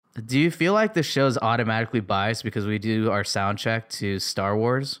Do you feel like the show's automatically biased because we do our sound check to Star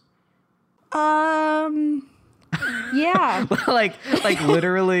Wars? Yeah. like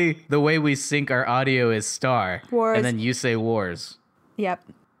literally the way we sync our audio is Star Wars. And then you say Wars. Yep.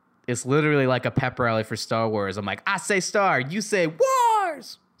 It's literally like a pep rally for Star Wars. I'm like, I say Star, you say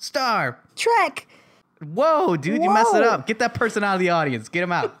Wars, Star. Trek. Whoa, dude, you messed it up. Get that person out of the audience. Get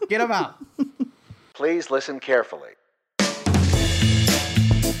him out. Get him out. Please listen carefully.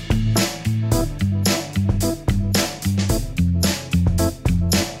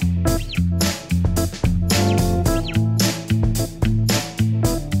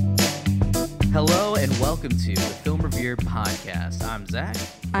 Hello and welcome to the Film Review Podcast. I'm Zach.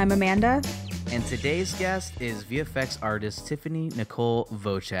 I'm Amanda. And today's guest is VFX artist Tiffany Nichole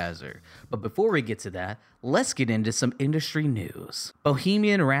Vochatzer. But before we get to that, let's get into some industry news.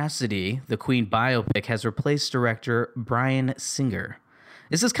 Bohemian Rhapsody, the Queen biopic, has replaced director Bryan Singer.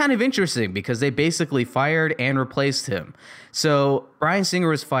 This is kind of interesting because they basically fired and replaced him. So Bryan Singer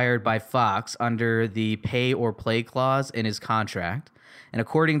was fired by Fox under the pay or play clause in his contract. And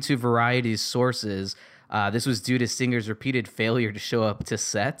according to Variety's sources, this was due to Singer's repeated failure to show up to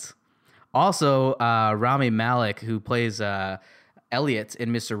set. Also, Rami Malek, who plays Elliot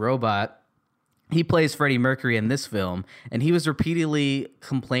in Mr. Robot, he plays Freddie Mercury in this film, and he was repeatedly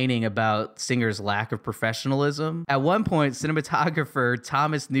complaining about Singer's lack of professionalism. At one point, cinematographer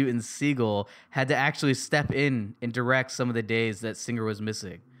Thomas Newton Siegel had to actually step in and direct some of the days that Singer was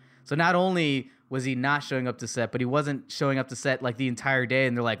missing. So not only was he not showing up to set, but he wasn't showing up to set like the entire day,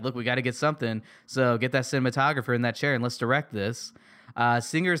 and they're like, look, we got to get something, so get that cinematographer in that chair and let's direct this.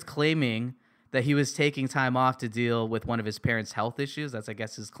 Singer's claiming that he was taking time off to deal with one of his parents' health issues. That's, I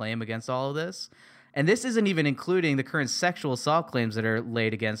guess, his claim against all of this. And this isn't even including the current sexual assault claims that are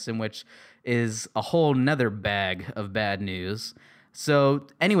laid against him, which is a whole nother bag of bad news. So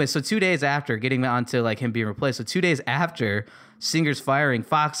anyway, so 2 days after, getting onto like him being replaced, so 2 days after Singer's firing,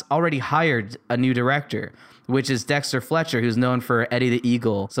 Fox already hired a new director, which is Dexter Fletcher, who's known for Eddie the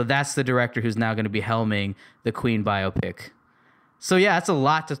Eagle. So that's the director who's now going to be helming the Queen biopic. So yeah, that's a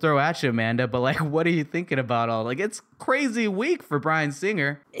lot to throw at you, Amanda, but like, what are you thinking about all? Like, it's crazy week for Bryan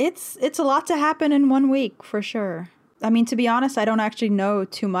Singer. It's a lot to happen in 1 week, for sure. I mean, to be honest, I don't actually know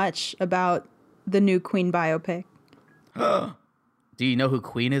too much about the new Queen biopic. Do you know who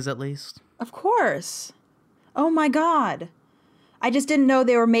Queen is, at least? Of course. Oh my God. I just didn't know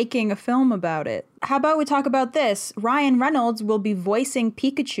they were making a film about it. How about we talk about this? Ryan Reynolds will be voicing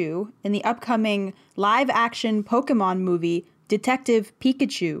Pikachu in the upcoming live-action Pokemon movie, Detective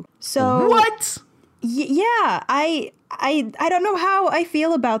Pikachu. So what? Yeah, I don't know how I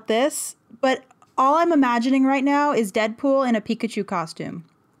feel about this, but all I'm imagining right now is Deadpool in a Pikachu costume.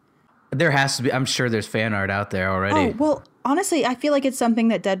 There has to be. I'm sure there's fan art out there already. Oh, well, honestly, I feel like it's something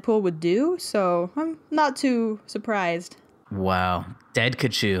that Deadpool would do, so I'm not too surprised. Wow.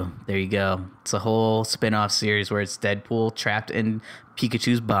 Deadkachu. There you go. It's a whole spin-off series where it's Deadpool trapped in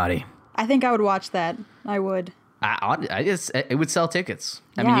Pikachu's body. I think I would watch that. I would. It would sell tickets.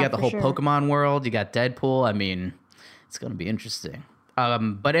 I mean, you got the whole Pokemon world. You got Deadpool. I mean, it's going to be interesting.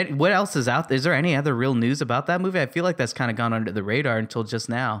 But what else is out there? Is there any other real news about that movie? I feel like that's kind of gone under the radar until just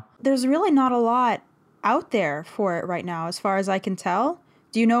now. There's really not a lot out there for it right now, as far as I can tell.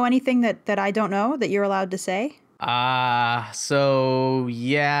 Do you know anything that I don't know that you're allowed to say? So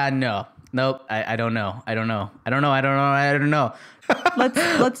yeah, no. Nope, I don't know. I don't know.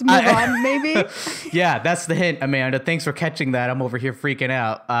 Let's move on, maybe. Yeah, that's the hint, Amanda. Thanks for catching that. I'm over here freaking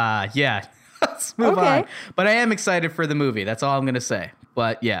out. Yeah, let's move on. But I am excited for the movie. That's all I'm going to say.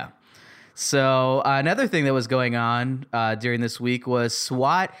 But yeah. So another thing that was going on during this week was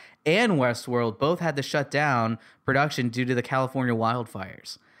SWAT and Westworld both had to shut down production due to the California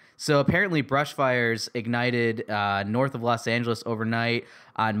wildfires. So apparently brush fires ignited north of Los Angeles overnight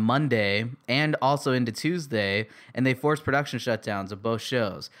on Monday and also into Tuesday, and they forced production shutdowns of both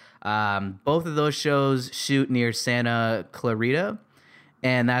shows. Both of those shows shoot near Santa Clarita,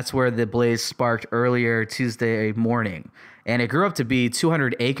 and that's where the blaze sparked earlier Tuesday morning. And it grew up to be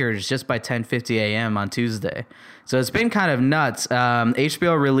 200 acres just by 10:50 a.m. on Tuesday. So it's been kind of nuts.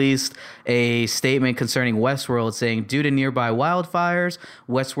 HBO released a statement concerning Westworld saying, due to nearby wildfires,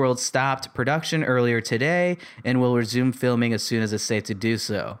 Westworld stopped production earlier today and will resume filming as soon as it's safe to do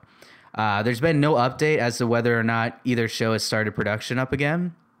so. There's been no update as to whether or not either show has started production up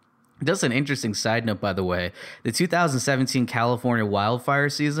again. Just an interesting side note, by the way, the 2017 California wildfire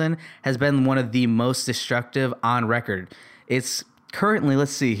season has been one of the most destructive on record. It's currently,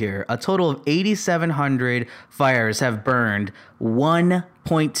 let's see here, a total of 8,700 fires have burned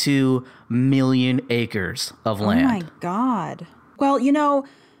 1.2 million acres of land. Oh my God. Well,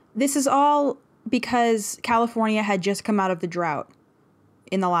 This is all because California had just come out of the drought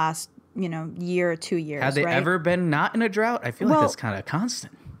in the last, year or 2 years. Have they right? ever been not in a drought? I feel like that's kind of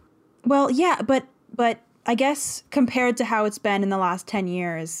constant. Well, yeah, but I guess compared to how it's been in the last 10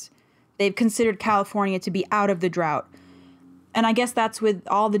 years, they've considered California to be out of the drought. And I guess that's with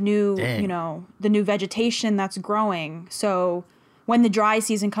all the new, the new vegetation that's growing. So when the dry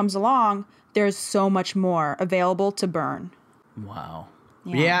season comes along, there's so much more available to burn. Wow.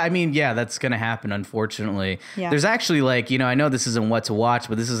 Yeah, I mean, that's going to happen, unfortunately. Yeah. There's actually, I know this isn't what to watch,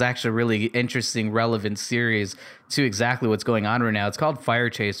 but this is actually a really interesting, relevant series to exactly what's going on right now. It's called Fire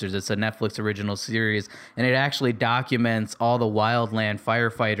Chasers. It's a Netflix original series, and it actually documents all the wildland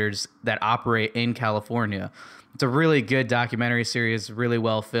firefighters that operate in California. It's a really good documentary series, really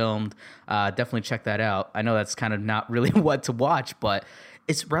well filmed. Definitely check that out. I know that's kind of not really what to watch, but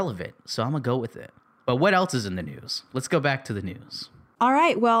it's relevant, so I'm going to go with it. But what else is in the news? Let's go back to the news. All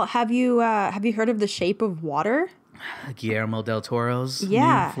right. Well, have you heard of The Shape of Water? Guillermo del Toro's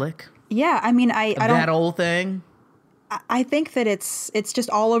new flick? Yeah. I mean, I don't... That old thing? I think that it's just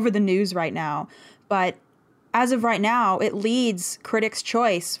all over the news right now. But as of right now, it leads Critics'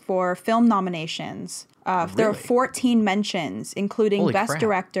 Choice for film nominations. Really? There are 14 mentions, including Holy Best crap.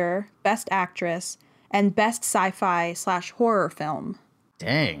 Director, Best Actress, and Best Sci-Fi/Horror Film.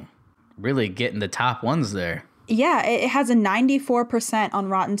 Dang. Really getting the top ones there. Yeah, it has a 94% on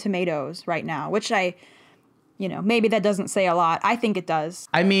Rotten Tomatoes right now, which maybe that doesn't say a lot. I think it does.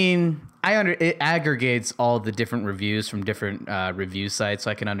 I mean, it aggregates all the different reviews from different review sites,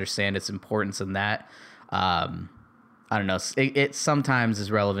 so I can understand its importance in that. I don't know. It sometimes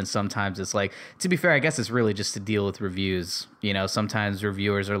is relevant. Sometimes it's to be fair, I guess it's really just to deal with reviews. Sometimes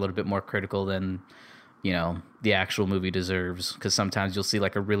reviewers are a little bit more critical than, the actual movie deserves. Because sometimes you'll see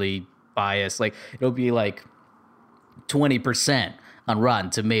a really biased, it'll be 20% on Rotten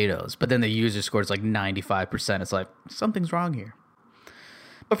Tomatoes, but then the user score is 95%. It's something's wrong here.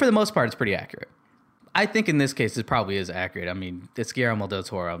 But for the most part, it's pretty accurate. I think in this case, it probably is accurate. I mean, it's Guillermo del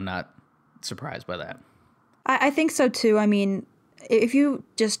Toro. I'm not surprised by that. I think so too. I mean, if you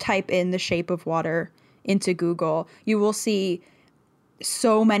just type in The Shape of Water into Google, you will see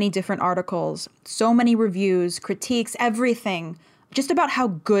so many different articles, so many reviews, critiques, everything, just about how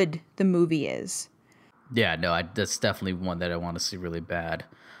good the movie is. Yeah, no, that's definitely one that I want to see really bad.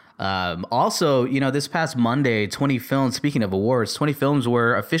 Also, this past Monday, 20 films, speaking of awards, 20 films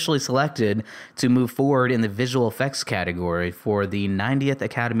were officially selected to move forward in the visual effects category for the 90th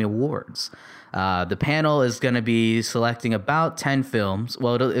Academy Awards. The panel is going to be selecting about 10 films.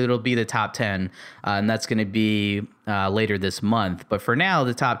 Well, it'll be the top 10, and that's going to be later this month. But for now,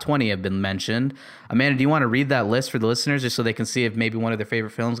 the top 20 have been mentioned. Amanda, do you want to read that list for the listeners just so they can see if maybe one of their favorite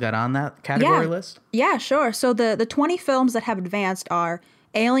films got on that category list? Yeah, sure. So the 20 films that have advanced are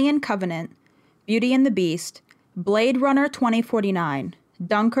Alien Covenant, Beauty and the Beast, Blade Runner 2049,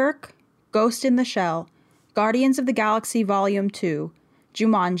 Dunkirk, Ghost in the Shell, Guardians of the Galaxy Volume 2,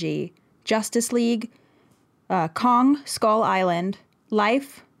 Jumanji, Justice League, Kong, Skull Island,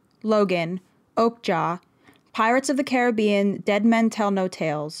 Life, Logan, Oakjaw, Pirates of the Caribbean, Dead Men Tell No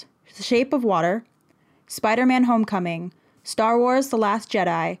Tales, The Shape of Water, Spider-Man Homecoming, Star Wars The Last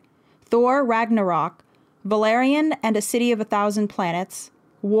Jedi, Thor Ragnarok, Valerian and a City of a Thousand Planets,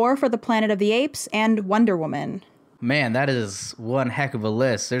 War for the Planet of the Apes, and Wonder Woman. Man, that is one heck of a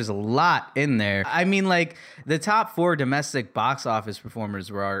list. There's a lot in there. I mean, the top 4 domestic box office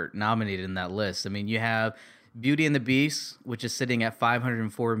performers were nominated in that list. I mean, you have Beauty and the Beast, which is sitting at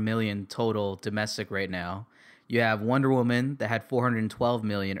 504 million total domestic right now. You have Wonder Woman that had 412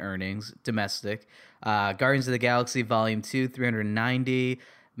 million earnings domestic. Guardians of the Galaxy Volume 2, 390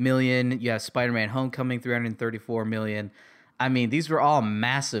 million. You have Spider-Man Homecoming, 334 million. I mean, these were all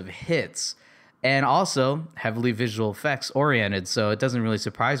massive hits. And also heavily visual effects oriented, so it doesn't really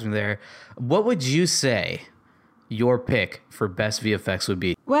surprise me there. What would you say your pick for best VFX would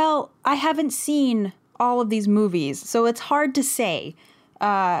be? Well, I haven't seen all of these movies, so it's hard to say.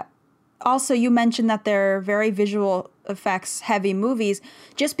 Also, you mentioned that they're very visual effects heavy movies.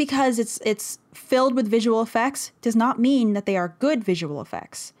 Just because it's filled with visual effects does not mean that they are good visual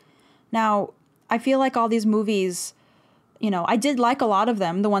effects. Now, I feel like all these movies, I did like a lot of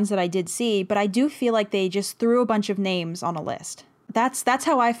them, the ones that I did see, but I do feel like they just threw a bunch of names on a list. That's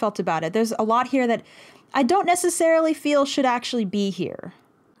how I felt about it. There's a lot here that I don't necessarily feel should actually be here.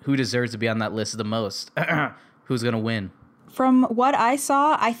 Who deserves to be on that list the most? Who's going to win? From what I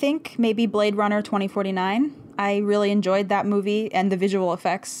saw, I think maybe Blade Runner 2049. I really enjoyed that movie and the visual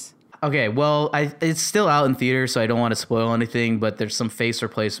effects. Okay, well, it's still out in theaters, so I don't want to spoil anything, but there's some face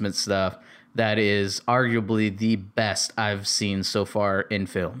replacement stuff that is arguably the best I've seen so far in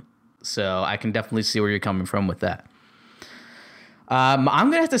film. So I can definitely see where you're coming from with that. I'm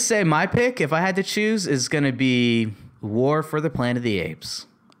going to have to say my pick, if I had to choose, is going to be War for the Planet of the Apes.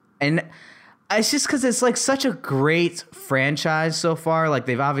 And it's just because it's like such a great franchise so far. Like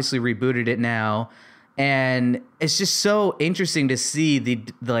they've obviously rebooted it now. And it's just so interesting to see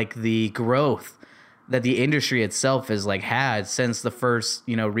the growth that the industry itself has like had since the first,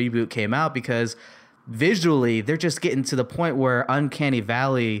 reboot came out, because visually they're just getting to the point where Uncanny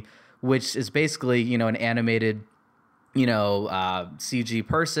Valley, which is basically, an animated, CG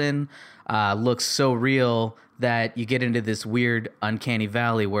person, looks so real that you get into this weird Uncanny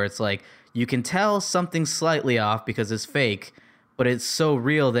Valley where it's like you can tell something's slightly off because it's fake, but it's so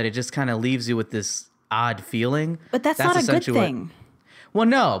real that it just kind of leaves you with this odd feeling. But that's not a good thing. Well,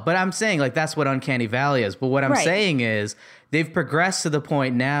 no, but I'm saying like that's what Uncanny Valley is. But what I'm saying is they've progressed to the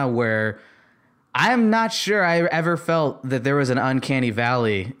point now where I'm not sure I ever felt that there was an Uncanny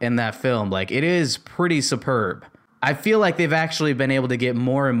Valley in that film. Like it is pretty superb. I feel like they've actually been able to get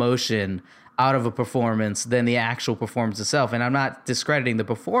more emotion out of a performance than the actual performance itself. And I'm not discrediting the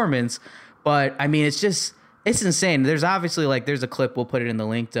performance, but I mean, it's insane. There's obviously there's a clip, we'll put it in the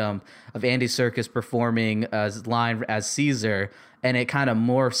link dump, of Andy Serkis performing as line as Caesar, and it kind of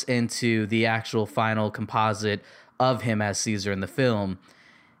morphs into the actual final composite of him as Caesar in the film.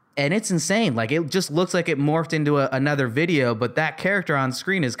 And it's insane. Like it just looks like it morphed into another video, but that character on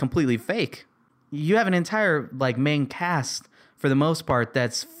screen is completely fake. You have an entire main cast for the most part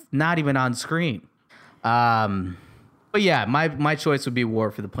that's not even on screen. But yeah, my choice would be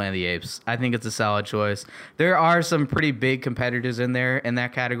War for the Planet of the Apes. I think it's a solid choice. There are some pretty big competitors in there in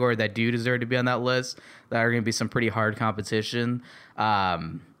that category that do deserve to be on that list. That are going to be some pretty hard competition.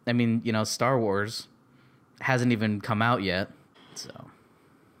 I mean, Star Wars hasn't even come out yet, so.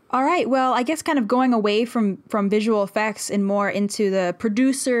 All right. Well, I guess kind of going away from visual effects and more into the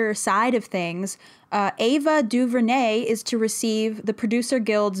producer side of things, Ava DuVernay is to receive the Producer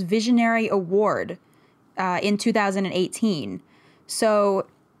Guild's Visionary Award in 2018. So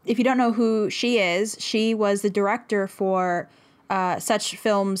if you don't know who she is, she was the director for such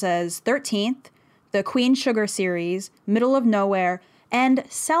films as 13th, the Queen Sugar series, Middle of Nowhere, and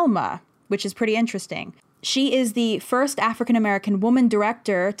Selma, which is pretty interesting. She is the first African-American woman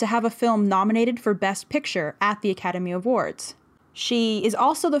director to have a film nominated for Best Picture at the Academy Awards. She is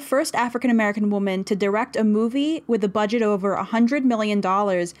also the first African-American woman to direct a movie with a budget over $100 million,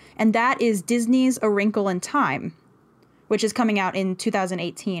 and that is Disney's A Wrinkle in Time, which is coming out in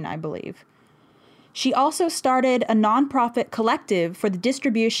 2018, I believe. She also started a nonprofit collective for the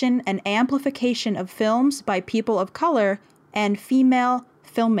distribution and amplification of films by people of color and female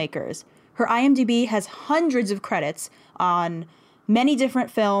filmmakers. Her IMDb has hundreds of credits on many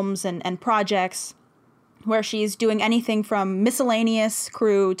different films and projects where she's doing anything from miscellaneous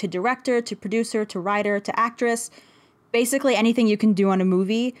crew to director to producer to writer to actress. Basically anything you can do on a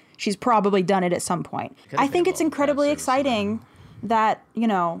movie, she's probably done it at some point. I think it's incredibly exciting that,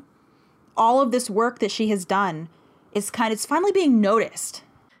 all of this work that she has done it's finally being noticed.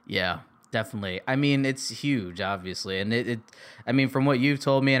 Yeah. Definitely. I mean, it's huge, obviously. And I mean, from what you've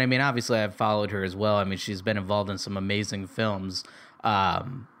told me, and I mean, obviously I've followed her as well. I mean, she's been involved in some amazing films. But,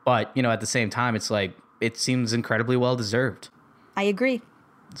 at the same time, it's like, it seems incredibly well-deserved. I agree.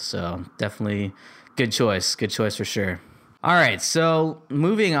 So definitely good choice. Good choice for sure. All right. So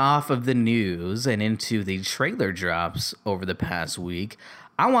moving off of the news and into the trailer drops over the past week,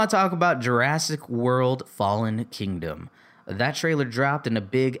 I want to talk about Jurassic World Fallen Kingdom. That trailer dropped in a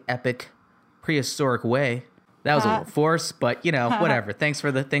big, epic, prehistoric way. That was a little forced, but whatever. Thanks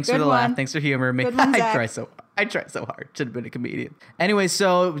for the laugh. Thanks for humoring me. I tried so hard. Should have been a comedian. Anyway,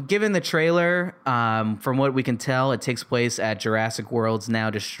 so given the trailer, from what we can tell, it takes place at Jurassic World's now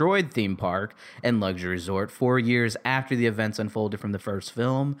destroyed theme park and luxury resort 4 years after the events unfolded from the first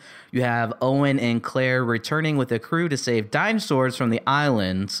film. You have Owen and Claire returning with a crew to save dinosaurs from the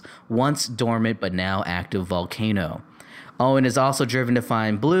island's once dormant but now active volcano. Owen is also driven to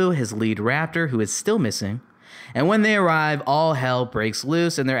find Blue, his lead raptor, who is still missing. And when they arrive, all hell breaks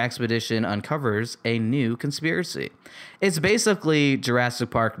loose and their expedition uncovers a new conspiracy. It's basically Jurassic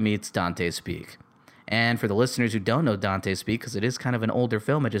Park meets Dante's Peak. And for the listeners who don't know Dante's Peak, because it is kind of an older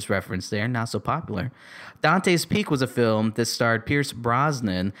film I just referenced there, not so popular, Dante's Peak was a film that starred Pierce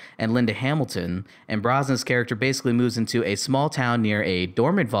Brosnan and Linda Hamilton, and Brosnan's character basically moves into a small town near a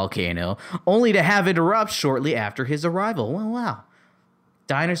dormant volcano, only to have it erupt shortly after his arrival. Well, wow.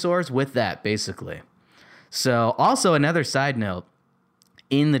 Dinosaurs with that, basically. So, also another side note,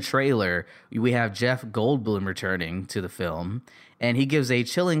 in the trailer, we have Jeff Goldblum returning to the film, and he gives a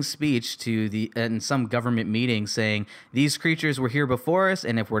chilling speech in some government meeting saying, "These creatures were here before us,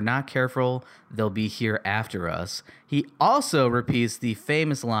 and if we're not careful, they'll be here after us." He also repeats the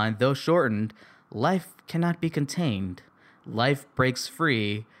famous line, though shortened, "Life cannot be contained. Life breaks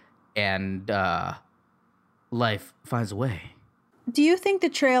free, and life finds a way." Do you think the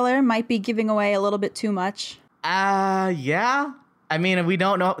trailer might be giving away a little bit too much? Yeah. I mean, we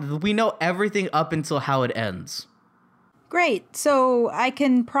don't know. We know everything up until how it ends. Great. So I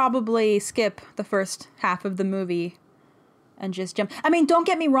can probably skip the first half of the movie and just jump. I mean, don't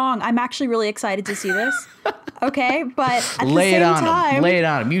get me wrong. I'm actually really excited to see this. Okay, but at the same time, lay it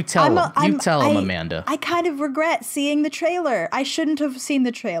on him. You tell him. You tell him, Amanda. I kind of regret seeing the trailer. I shouldn't have seen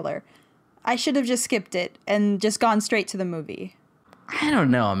the trailer. I should have just skipped it and just gone straight to the movie. I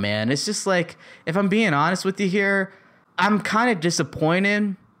don't know, man. It's just like, if I'm being honest with you here, I'm kind of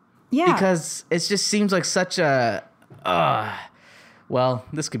disappointed. Yeah. Because it just seems like such a... well,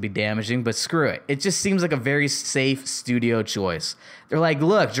 this could be damaging, but screw it. It just seems like a very safe studio choice. They're like,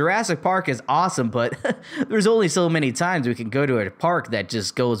 look, Jurassic Park is awesome, but there's only so many times we can go to a park that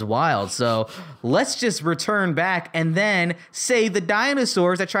just goes wild. So let's just return back and then save the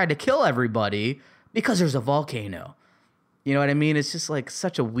dinosaurs that tried to kill everybody because there's a volcano. You know what I mean? It's just like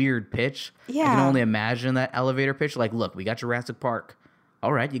such a weird pitch. Yeah. I can only imagine that elevator pitch. Like, look, we got Jurassic Park.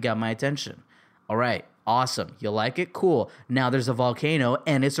 All right, you got my attention. All right, awesome. You like it? Cool. Now there's a volcano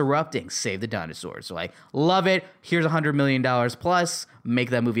and it's erupting. Save the dinosaurs. So like, love it. Here's $100 million plus.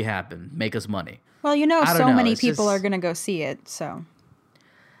 Make that movie happen. Make us money. Well, so many people are going to go see it, so.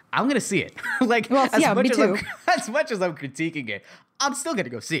 I'm going to see it. Like, well, as me too. As much as I'm critiquing it, I'm still going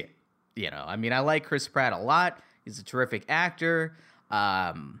to go see it. You know, I mean, I like Chris Pratt a lot. He's a terrific actor.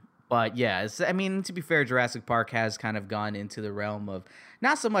 But yeah, to be fair, Jurassic Park has kind of gone into the realm of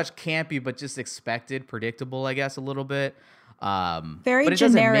not so much campy, but just expected, predictable, I guess, a little bit. Very but it generic,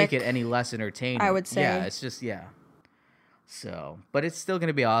 doesn't make it any less entertaining. I would say. Yeah, it's just, yeah. So, but it's still going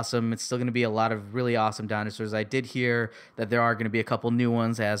to be awesome. It's still going to be a lot of really awesome dinosaurs. I did hear that there are going to be a couple new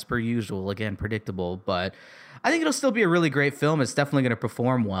ones as per usual. Again, predictable. But I think it'll still be a really great film. It's definitely going to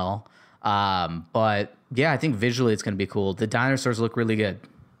perform well. But yeah, I think visually it's going to be cool. The dinosaurs look really good.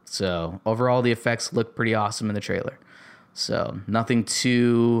 So overall, the effects look pretty awesome in the trailer. So nothing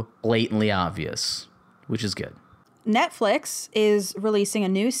too blatantly obvious, which is good. Netflix is releasing a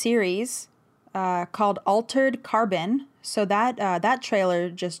new series called Altered Carbon. So that trailer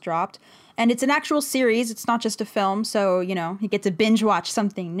just dropped. And it's an actual series. It's not just a film. So, you get to binge watch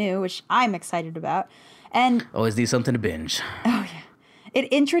something new, which I'm excited about. And always need something to binge. Oh, yeah. It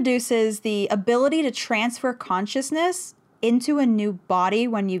introduces the ability to transfer consciousness into a new body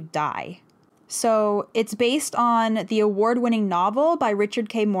when you die. So it's based on the award-winning novel by Richard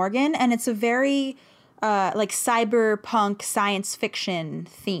K. Morgan, and it's a very cyberpunk science fiction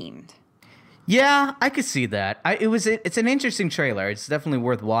themed. Yeah, I could see that. It's an interesting trailer. It's definitely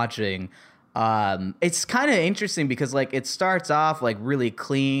worth watching. It's kind of interesting because it starts off really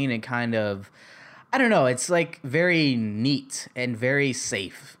clean and kind of, I don't know, it's very neat and very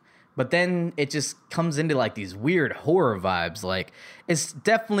safe. But then it just comes into these weird horror vibes. It's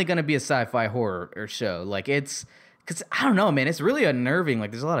definitely going to be a sci-fi horror show. Because I don't know, man, it's really unnerving.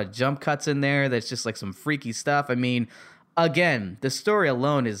 There's a lot of jump cuts in there. That's just some freaky stuff. I mean, again, the story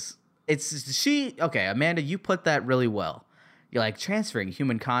alone okay, Amanda, you put that really well. You're transferring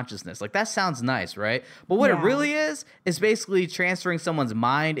human consciousness. That sounds nice, right? But what it really is basically transferring someone's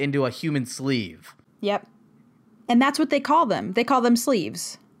mind into a human sleeve. Yep. And that's what they call them. They call them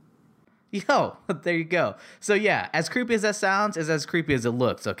sleeves. Yo, there you go. So yeah, as creepy as that sounds is as creepy as it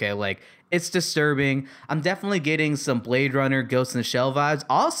looks, okay? It's disturbing. I'm definitely getting some Blade Runner, Ghost in the Shell vibes.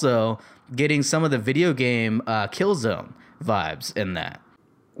 Also getting some of the video game Killzone vibes in that.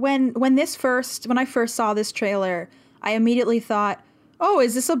 When I first saw this trailer, I immediately thought, oh,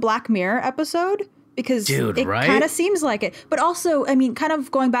 is this a Black Mirror episode? Because it kind of seems like it. But also, I mean, kind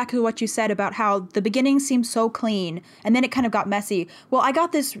of going back to what you said about how the beginning seemed so clean and then it kind of got messy. Well, I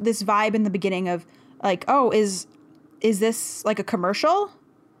got this vibe in the beginning of is this a commercial?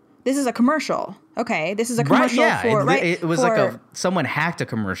 This is a commercial. Okay, this is a commercial It was someone hacked a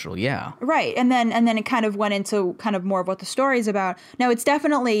commercial, yeah. Right, and then it kind of went into kind of more of what the story's about. Now, it's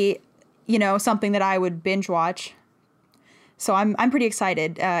definitely, something that I would binge watch. So I'm pretty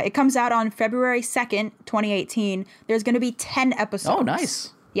excited. It comes out on February 2nd, 2018. There's going to be 10 episodes. Oh,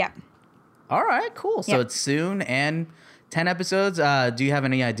 nice. Yeah. All right, cool. So it's soon and 10 episodes. Do you have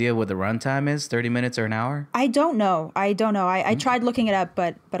any idea what the runtime is? 30 minutes or an hour? I don't know. I tried looking it up,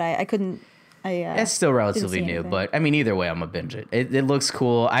 but I couldn't It's still relatively new, but I mean, either way, I'm gonna binge it. It looks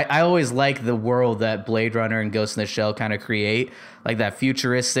cool. I always like the world that Blade Runner and Ghost in the Shell kind of create, like that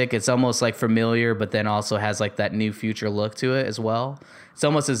futuristic. It's almost like familiar, but then also has like that new future look to it as well. It's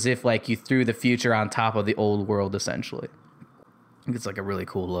almost as if like you threw the future on top of the old world, essentially. I think it's like a really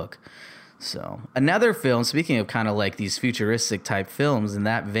cool look. So another film, speaking of kind of like these futuristic type films in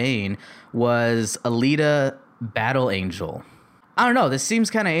that vein, was Alita Battle Angel. I don't know. This seems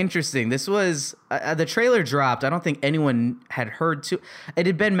kind of interesting. This was the trailer dropped. I don't think anyone had heard to. It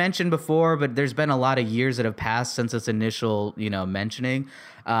had been mentioned before, but there's been a lot of years that have passed since its initial, mentioning.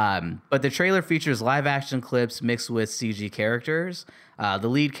 But the trailer features live action clips mixed with CG characters. The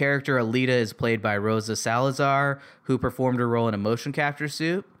lead character, Alita, is played by Rosa Salazar, who performed her role in a motion capture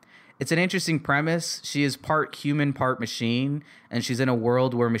suit. It's an interesting premise. She is part human, part machine, and she's in a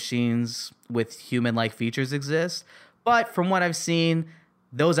world where machines with human-like features exist. But from what I've seen,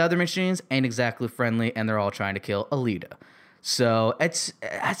 those other machines ain't exactly friendly, and they're all trying to kill Alita. So it's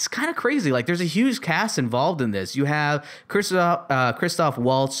kind of crazy. Like, there's a huge cast involved in this. You have Christoph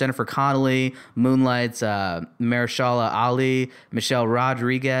Waltz, Jennifer Connelly, Moonlight's Mahershala Ali, Michelle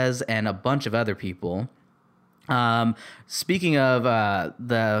Rodriguez, and a bunch of other people. Speaking of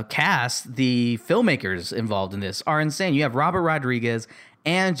the cast, the filmmakers involved in this are insane. You have Robert Rodriguez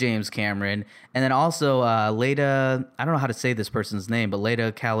and James Cameron, and then also Leda, I don't know how to say this person's name, but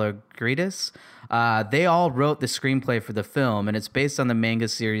Leda Kalogridis. They all wrote the screenplay for the film, and it's based on the manga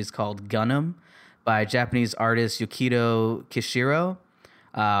series called Gundam by Japanese artist Yukito Kishiro.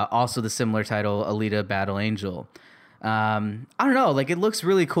 Also the similar title, Alita Battle Angel. I don't know, like, it looks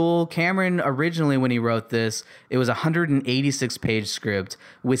really cool. Cameron, originally when he wrote this, it was a 186-page script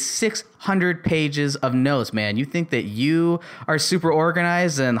with 600 pages of notes, man. You think that you are super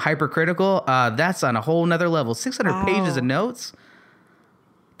organized and hypercritical? That's on a whole nother level. 600 pages of notes?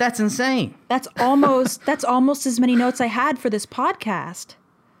 That's insane. That's almost as many notes I had for this podcast.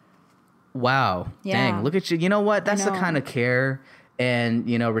 Wow. Yeah. Dang, look at you. You know what? That's the kind of care and,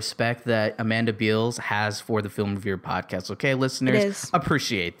 respect that Amanda Beals has for the Film Reviewer podcast. Okay, listeners,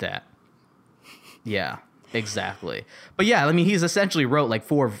 appreciate that. Yeah, exactly. But yeah, I mean, he's essentially wrote like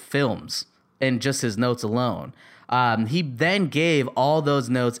 4 films in just his notes alone. He then gave all those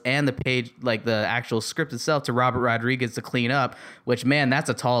notes and the page, like the actual script itself, to Robert Rodriguez to clean up, which, man, that's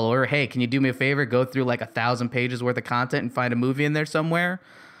a tall order. Hey, can you do me a favor? Go through like 1,000 pages worth of content and find a movie in there somewhere.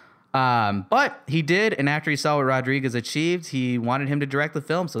 But he did, and after he saw what Rodriguez achieved, he wanted him to direct the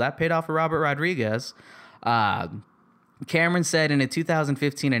film, so that paid off for Robert Rodriguez. Cameron said in a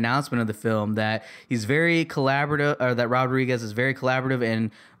 2015 announcement of the film that he's very collaborative, or that Rodriguez is very collaborative,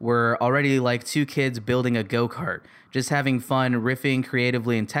 and we're already like 2 kids building a go-kart, just having fun, riffing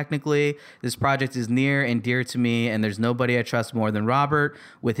creatively and technically. This project is near and dear to me, and there's nobody I trust more than Robert,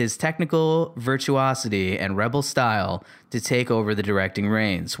 with his technical virtuosity and rebel style, to take over the directing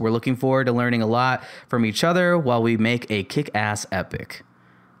reins. We're looking forward to learning a lot from each other while we make a kick-ass epic.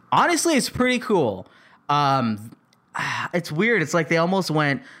 Honestly, it's pretty cool. It's weird. It's like they almost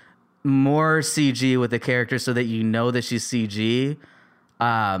went more CG with the character so that you know that she's CG,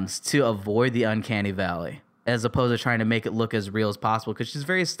 to avoid the uncanny valley, as opposed to trying to make it look as real as possible, because she's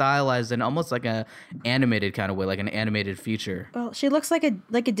very stylized and almost like an animated kind of way, like an animated feature. Well, she looks like a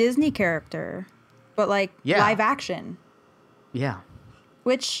Disney character, but like live action. Yeah.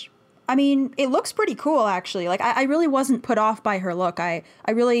 Which, I mean, it looks pretty cool, actually. Like, I really wasn't put off by her look. I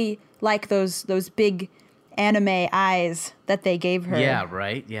really like those big anime eyes that they gave her. Yeah,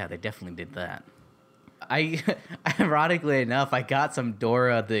 right? Yeah, they definitely did that. Ironically enough, I got some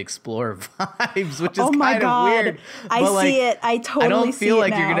Dora the Explorer vibes, which is kind of weird. I see it. I totally see it now. I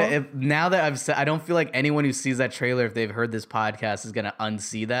don't feel like you're gonna. Now that I've said, I don't feel like anyone who sees that trailer, if they've heard this podcast, is gonna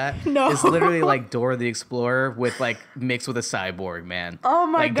unsee that. No, it's literally like Dora the Explorer with like mixed with a cyborg, man. Oh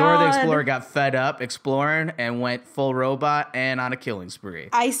my god! Dora the Explorer got fed up exploring and went full robot and on a killing spree.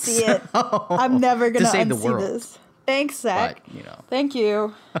 I see it. I'm never gonna unsee this. Thanks, Zach. But, Thank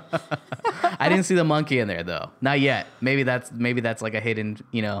you. I didn't see the monkey in there though. Not yet. Maybe that's like a hidden,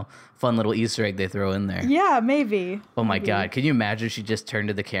 fun little Easter egg they throw in there. Yeah, maybe. Oh my god, can you imagine if she just turned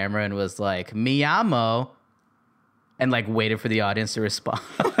to the camera and was like, "Mi amo," and like waited for the audience to respond?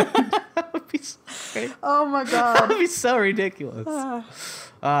 That would be so great. Oh my god. That would be so ridiculous.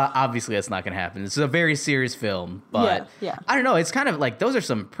 Obviously, that's not going to happen. It's a very serious film, but yeah. I don't know. It's kind of like those are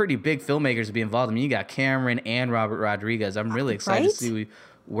some pretty big filmmakers to be involved. I mean, you got Cameron and Robert Rodriguez. I'm really excited to see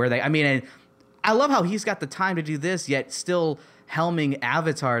where they. I mean, and I love how he's got the time to do this, yet still helming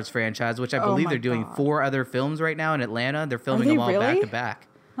Avatar's franchise, which I believe they're doing 4 other films right now in Atlanta. They're filming them all back to back.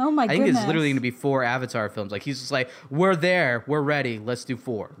 Oh my I think goodness. it's literally going to be 4 Avatar films. Like, he's just like, we're there, we're ready, let's do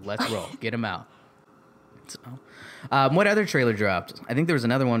 4, let's roll, get him out. So, what other trailer dropped? I think there was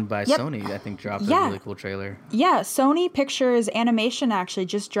another one by Sony. I think dropped a really cool trailer. Yeah, Sony Pictures Animation actually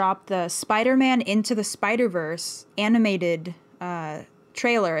just dropped the Spider-Man Into the Spider-Verse animated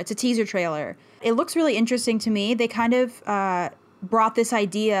trailer. It's a teaser trailer. It looks really interesting to me. They kind of brought this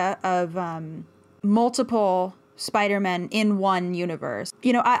idea of multiple Spider-Man in one universe.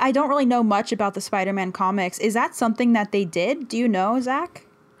 You know, I don't really know much about the Spider-Man comics. Is that something that they did? Do you know, Zach?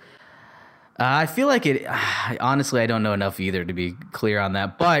 I feel like it, honestly, I don't know enough either to be clear on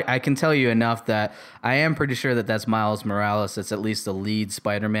that, but I can tell you enough that I am pretty sure that that's Miles Morales. That's at least the lead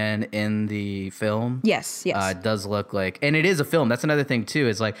Spider-Man in the film. Yes. It does look like, and it is a film. That's another thing too.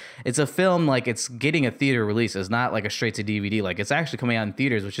 It's like, it's a film, like it's getting a theater release. It's not like a straight to DVD. Like it's actually coming out in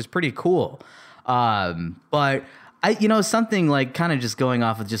theaters, which is pretty cool. But something like kind of just going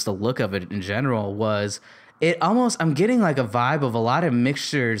off of just the look of it in general was I'm getting like a vibe of a lot of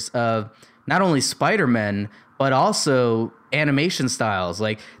mixtures of not only Spider-Man, but also animation styles.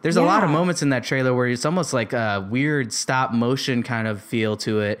 Like there's a lot of moments in that trailer where it's almost like a weird stop motion kind of feel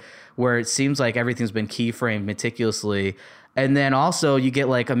to it, where it seems like everything's been keyframed meticulously. And then also you get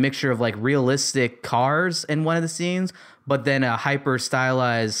like a mixture of like realistic cars in one of the scenes, but then a hyper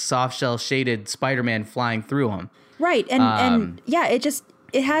stylized soft shell shaded Spider-Man flying through them. Right. And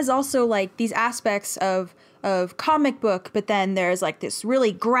it has also like these aspects of comic book, but then there's like this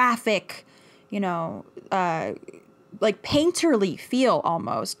really graphic, like painterly feel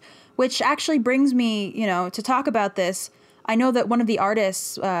almost, which actually brings me, to talk about this. I know that one of the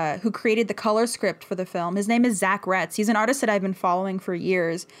artists who created the color script for the film, his name is Zach Retz. He's an artist that I've been following for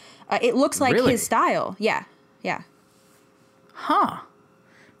years. It looks like his style. Yeah. Huh.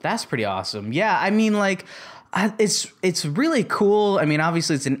 That's pretty awesome. Yeah, I mean, like, it's really cool. I mean,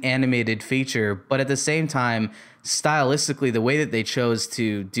 obviously it's an animated feature, but at the same time, stylistically, the way that they chose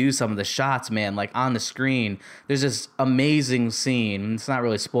to do some of the shots, man, like on the screen, there's this amazing scene. It's not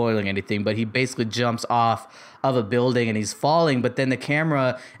really spoiling anything, but he basically jumps off of a building and he's falling, but then the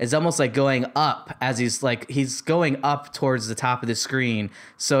camera is almost like going up as he's going up towards the top of the screen.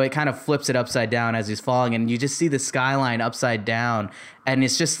 So it kind of flips it upside down as he's falling, and you just see the skyline upside down, and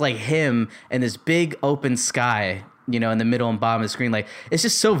it's just like him and this big open sky, in the middle and bottom of the screen. Like, it's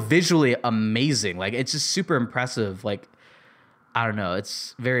just so visually amazing. Like, it's just super impressive. Like, I don't know.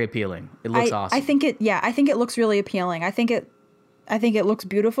 It's very appealing. It looks awesome. I think it looks really appealing. I think it looks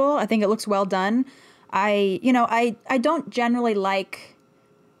beautiful. I think it looks well done. I don't generally like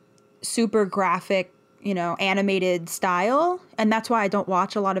super graphic, animated style, and that's why I don't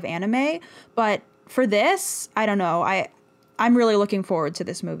watch a lot of anime. But for this, I don't know. I'm really looking forward to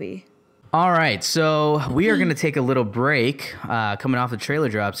this movie. All right, so we are going to take a little break coming off the trailer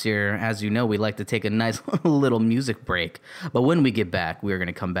drops here. As you know, we like to take a nice little music break. But when we get back, we are going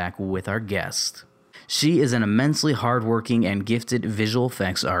to come back with our guest. She is an immensely hardworking and gifted visual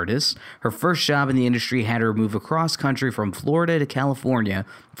effects artist. Her first job in the industry had her move across country from Florida to California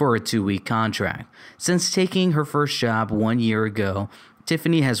for a 2-week contract. Since taking her first job 1 year ago,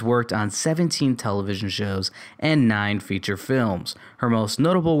 Tiffany has worked on 17 television shows and 9 feature films. Her most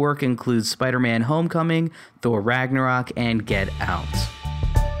notable work includes Spider-Man: Homecoming, Thor: Ragnarok, and Get Out.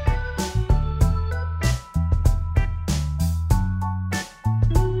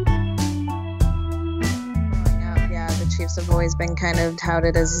 Chiefs have always been kind of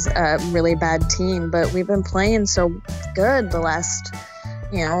touted as a really bad team, but we've been playing so good the last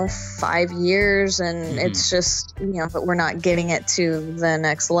 5 years, and it's just but we're not getting it to the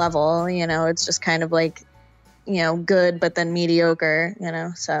next level. It's just kind of like good but then mediocre,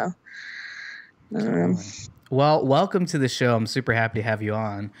 so Well, welcome to the show. I'm super happy to have you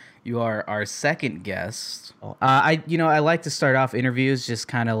on. You are our second guest. I like to start off interviews just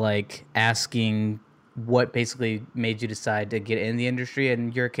kind of like asking what basically made you decide to get in the industry.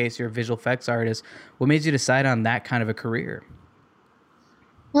 In your case, you're a visual effects artist. What made you decide on that kind of a career?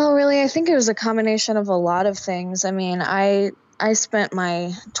 Well, really, I think it was a combination of a lot of things. I mean, I spent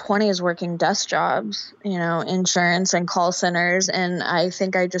my 20s working desk jobs, insurance and call centers, and I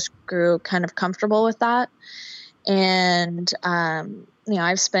think I just grew kind of comfortable with that. And,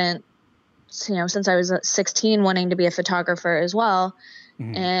 I've spent, since I was 16 wanting to be a photographer as well.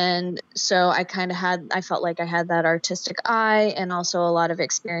 And so I felt like I had that artistic eye and also a lot of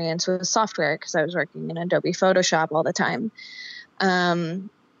experience with software because I was working in Adobe Photoshop all the time. I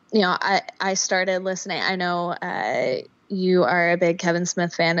started listening. I know you are a big Kevin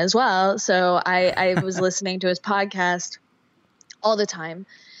Smith fan as well. So I was listening to his podcast all the time.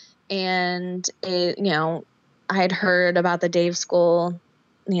 And, I had heard about the Dave School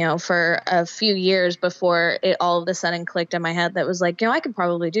for a few years before it all of a sudden clicked in my head that was like, I could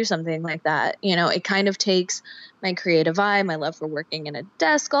probably do something like that. It kind of takes my creative eye, my love for working in a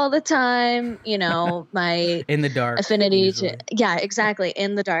desk all the time, my In the dark, affinity to, usually. yeah, exactly.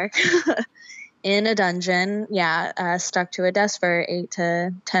 In the dark, in a dungeon. Yeah. Stuck to a desk for 8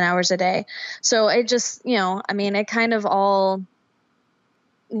 to 10 hours a day. So it just, it kind of all,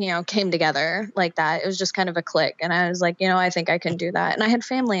 came together like that. It was just kind of a click. And I was like, I think I can do that. And I had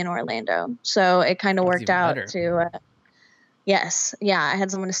family in Orlando. So it kind of That's worked even out better. to, yes. Yeah. I had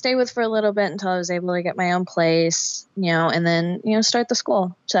someone to stay with for a little bit until I was able to get my own place, and then, start the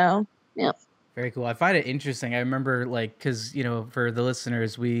school. So, yeah. Very cool. I find it interesting. I remember, like, because, for the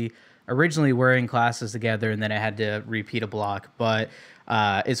listeners, we originally were in classes together, and then I had to repeat a block. But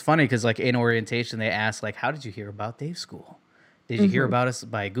it's funny because, like, in orientation, they asked, like, how did you hear about Dave School? Did you hear about us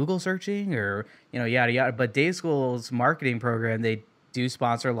by Google searching or, yada, yada. But Dave School's marketing program, they do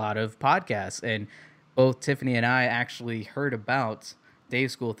sponsor a lot of podcasts. And both Tiffany and I actually heard about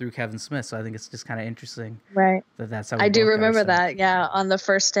Dave School through Kevin Smith. So I think it's just kind of interesting. Right. That's how we I do both got remember started. that. Yeah. On the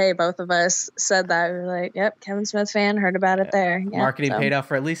first day, both of us said that. We were like, yep, Kevin Smith fan, heard about it there. Yeah, Marketing paid off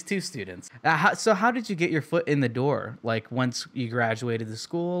for at least 2 students. So how did you get your foot in the door? Like once you graduated the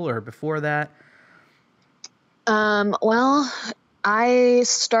school or before that? Well, I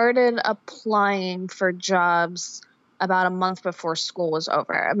started applying for jobs about a month before school was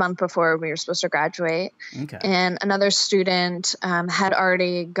over, a month before we were supposed to graduate. Okay. And another student had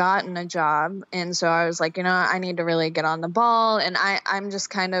already gotten a job. And so I was like, I need to really get on the ball. And I'm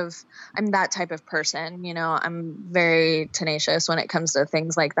just I'm that type of person, I'm very tenacious when it comes to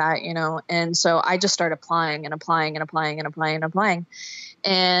things like that, And so I just started applying and applying and applying and applying and applying.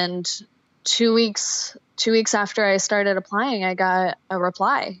 And 2 weeks after I started applying, I got a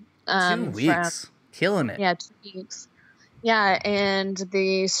reply. 2 weeks. Killing it. Yeah, 2 weeks. Yeah, and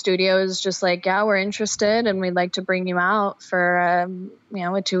the studio is just like, yeah, we're interested, and we'd like to bring you out for a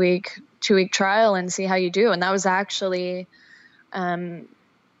 2-week trial and see how you do. And that was actually, well,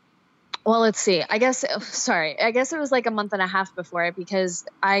 let's see. I guess it was like a month and a half before, because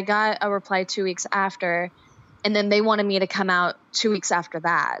I got a reply 2 weeks after, and then they wanted me to come out 2 weeks after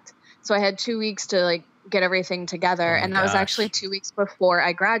that. So I had 2 weeks to like get everything together. And that was actually 2 weeks before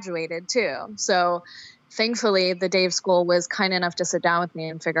I graduated too. So thankfully the Dave School was kind enough to sit down with me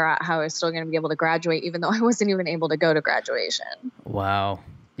and figure out how I was still going to be able to graduate, even though I wasn't even able to go to graduation. Wow.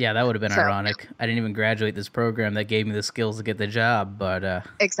 Yeah, that would have been ironic. I didn't even graduate this program that gave me the skills to get the job, but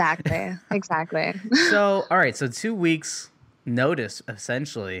Exactly. So, all right, so 2 weeks notice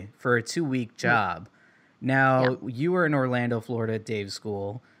essentially for a 2-week job. Now, you were in Orlando, Florida at Dave's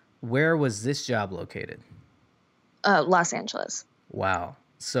School. Where was this job located? Los Angeles. Wow.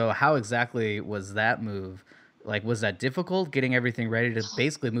 So how exactly was that move? Like, was that difficult getting everything ready to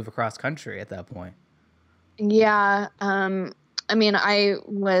basically move across country at that point? Yeah. I mean, I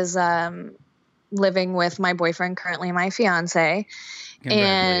was living with my boyfriend, currently my fiance.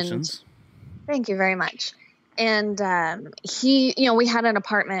 Congratulations. And thank you very much. And he, we had an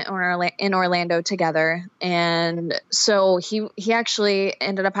apartment in Orlando together. And so he actually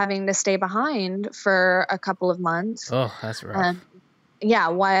ended up having to stay behind for a couple of months. Oh, that's rough. Yeah,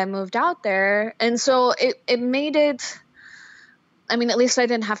 why I moved out there. And so it made it, I mean, at least I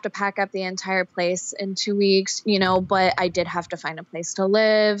didn't have to pack up the entire place in 2 weeks, but I did have to find a place to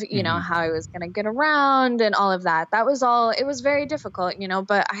live, how I was going to get around and all of that. That was all, it was very difficult,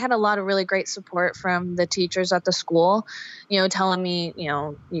 but I had a lot of really great support from the teachers at the school, telling me,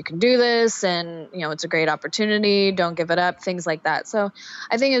 you can do this and, it's a great opportunity. Don't give it up, things like that. So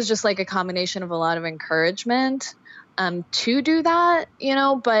I think it was just like a combination of a lot of encouragement to do that,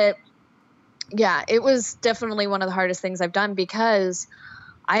 but yeah, it was definitely one of the hardest things I've done, because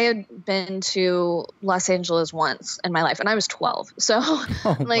I had been to Los Angeles once in my life and I was 12. So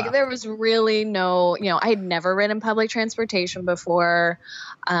wow. There was really no, I had never ridden public transportation before.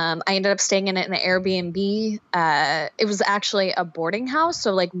 I ended up staying in an Airbnb. It was actually a boarding house.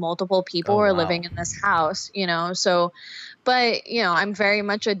 So multiple people were living in this house, so, but, I'm very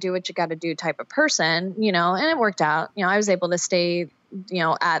much a do what you got to do type of person, and it worked out. I was able to stay,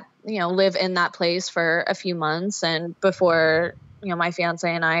 live in that place for a few months, and before, my fiance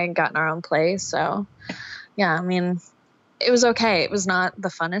and I had gotten our own place. So yeah, I mean, it was okay. It was not the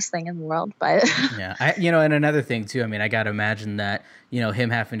funnest thing in the world, but yeah, and another thing too, I mean, I got to imagine that, him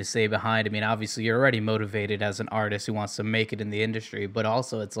having to stay behind, I mean, obviously you're already motivated as an artist who wants to make it in the industry, but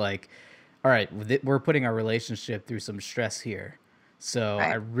also it's like, all right, we're putting our relationship through some stress here. So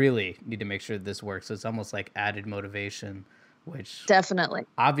right. I really need to make sure that this works. So it's almost like added motivation which Definitely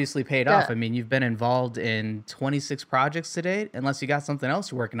obviously paid off. I mean, you've been involved in 26 projects to date, unless you got something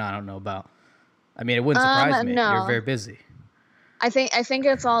else you're working on I don't know about. I mean, it wouldn't surprise me. No. You're very busy. I think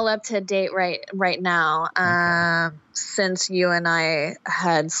it's all up to date right now. Okay. Since you and I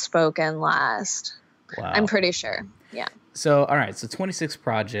had spoken last. Wow. I'm pretty sure. Yeah. So, all right. So 26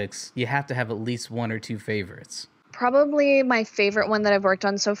 projects. You have to have at least one or two favorites. Probably my favorite one that I've worked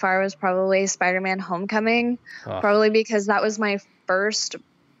on so far was probably Spider-Man Homecoming. Oh. Probably because that was my first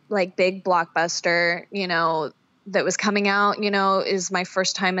like big blockbuster, you know, that was coming out, you know, is my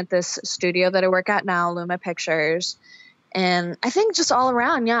first time at this studio that I work at now, Luma Pictures. And I think just all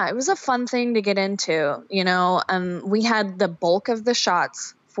around, yeah, it was a fun thing to get into, you know. We had the bulk of the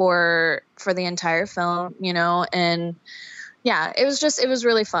shots for the entire film, you know, and yeah, it was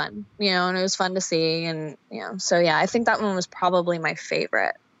really fun, you know, and it was fun to see. And, you know, so yeah, I think that one was probably my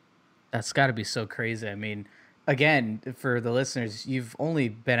favorite. That's got to be so crazy. I mean, again, for the listeners, you've only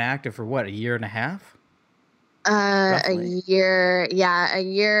been active for what, a year and a half? Roughly? A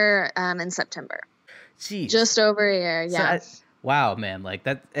year in September. Jeez. Just over a year, yeah. So wow, man. Like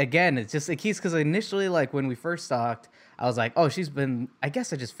that, again, it keeps, because initially, like when we first talked, I was like, oh, I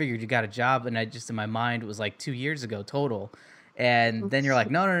guess I just figured you got a job. And I just, in my mind, it was like 2 years ago total. And then you're like,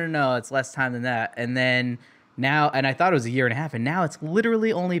 no, it's less time than that. And then now, and I thought it was a year and a half. And now it's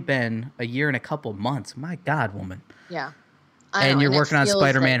literally only been a year and a couple months. My God, woman. Yeah. And you're working on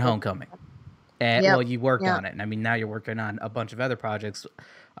Spider-Man Homecoming. And Yep. well, you worked on it. And I mean, now you're working on a bunch of other projects.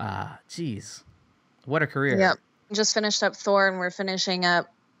 Geez. What a career. Yep. Just finished up Thor and we're finishing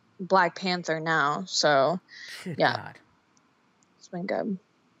up Black Panther now. So, Good yeah. God. It's been good.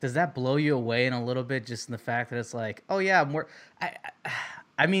 Does that blow you away in a little bit, just in the fact that it's like, oh, yeah,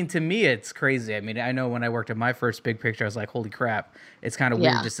 I mean, to me, it's crazy. I mean, I know when I worked on my first big picture, I was like, holy crap. It's kind of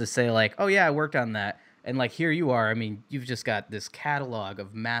weird just to say like, oh, yeah, I worked on that. And like, here you are. I mean, you've just got this catalog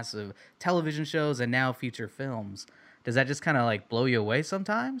of massive television shows and now feature films. Does that just kind of like blow you away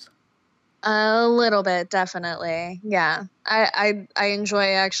sometimes? A little bit, definitely. Yeah. I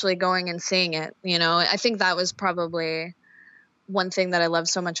enjoy actually going and seeing it. You know, I think that was probably one thing that I love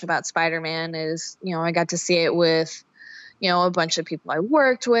so much about Spider-Man is, you know, I got to see it with, you know, a bunch of people I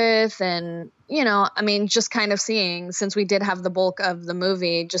worked with. And, you know, I mean, just kind of seeing, since we did have the bulk of the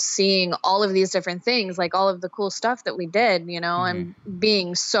movie, just seeing all of these different things, like all of the cool stuff that we did, you know, and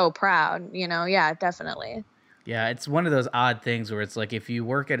being so proud, you know. Yeah, definitely. Yeah, it's one of those odd things where it's like if you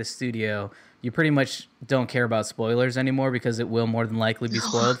work at a studio, you pretty much don't care about spoilers anymore because it will more than likely be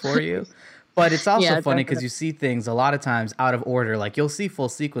spoiled for you. But it's also funny because you see things a lot of times out of order. Like you'll see full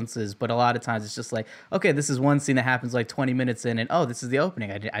sequences, but a lot of times it's just like, okay, this is one scene that happens like 20 minutes in and, oh, this is the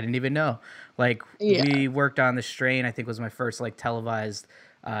opening. I didn't even know. Like we worked on The Strain, I think was my first like televised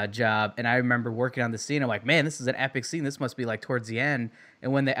job. And I remember working on the scene. I'm like, man, this is an epic scene. This must be like towards the end.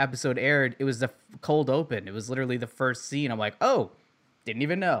 And when the episode aired, it was the cold open. It was literally the first scene. I'm like, oh, didn't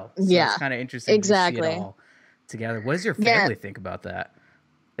even know. So it's kind of interesting to see it all together. What does your family think about that?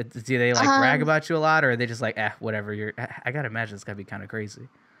 Do they like brag about you a lot, or are they just like, whatever? I gotta imagine it's gotta be kind of crazy.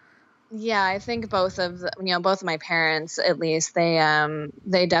 Yeah, I think both of my parents, at least, they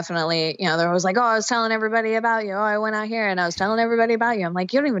definitely, you know, they're always like, oh, I was telling everybody about you. Oh, I went out here and I was telling everybody about you. I'm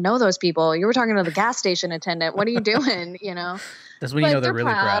like, you don't even know those people. You were talking to the gas station attendant. What are you doing? You know. That's when you know they're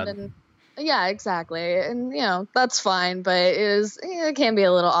really proud. And, yeah, exactly. And, you know, that's fine. But it can be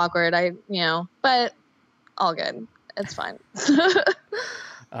a little awkward. But all good. It's fine.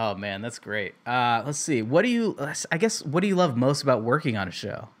 Oh, man, that's great. Let's see. What do you love most about working on a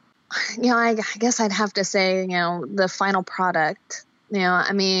show? You know, I guess I'd have to say, you know, the final product. You know,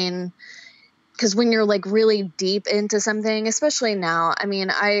 I mean, because when you're like really deep into something, especially now, I mean,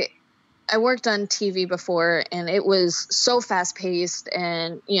 I worked on TV before and it was so fast paced.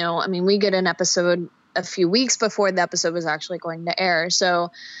 And, you know, I mean, we get an episode a few weeks before the episode was actually going to air.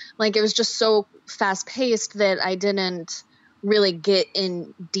 So like, it was just so fast paced that I didn't really get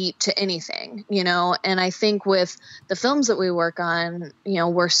in deep to anything, you know. And I think with the films that we work on, you know,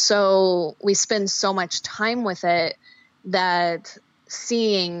 we spend so much time with it that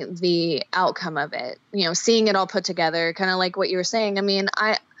seeing the outcome of it, you know, seeing it all put together, kind of like what you were saying. I mean,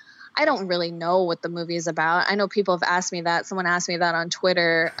 I don't really know what the movie is about. I know people have asked me that. Someone asked me that on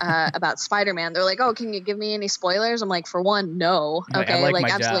Twitter about Spider-Man. They're like, oh, can you give me any spoilers? I'm like, for one, no. Okay, like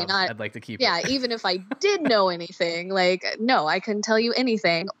absolutely not. I'd like to keep it. Even if I did know anything, like, no, I couldn't tell you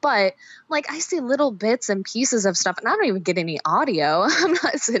anything. But like, I see little bits and pieces of stuff and I don't even get any audio. I'm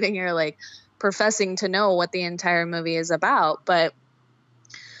not sitting here like professing to know what the entire movie is about. But,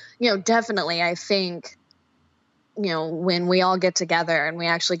 you know, definitely I think when we all get together and we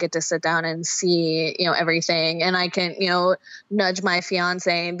actually get to sit down and see, everything, and I can, nudge my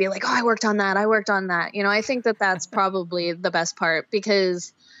fiance and be like, oh, I worked on that. I think that that's probably the best part,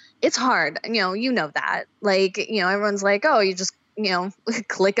 because it's hard. You know that, like, everyone's like, oh, you just,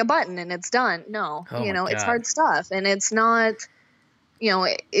 click a button and it's done. No, Oh my it's God. hard stuff, and it's not,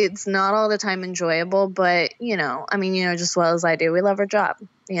 it's not all the time enjoyable, but, just as well as I do, we love our job,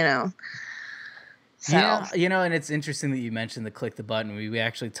 So. Yeah, and it's interesting that you mentioned the click the button. We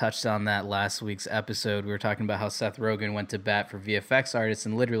actually touched on that last week's episode. We were talking about how Seth Rogen went to bat for VFX artists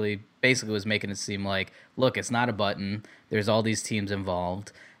and literally basically was making it seem like, look, it's not a button. There's all these teams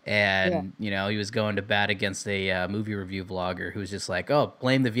involved. And, he was going to bat against a movie review vlogger who was just like, oh,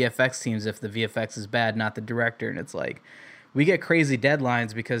 blame the VFX teams if the VFX is bad, not the director. And it's like, we get crazy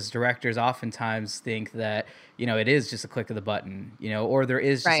deadlines because directors oftentimes think that, it is just a click of the button, or there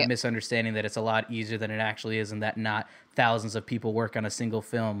is just a misunderstanding that it's a lot easier than it actually is, and that not thousands of people work on a single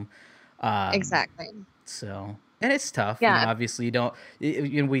film. Exactly. So, and it's tough. Yeah. Obviously, you don't,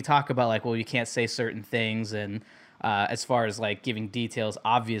 we talk about like, well, you can't say certain things. And as far as like giving details,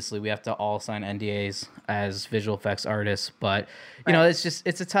 obviously we have to all sign NDAs as visual effects artists. But,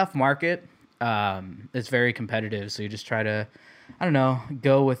 it's a tough market. It's very competitive, so you just try to, I don't know,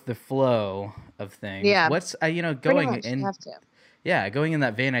 go with the flow of things. Yeah. What's going in? Going in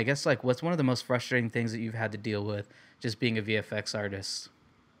that vein, I guess, like, what's one of the most frustrating things that you've had to deal with just being a VFX artist?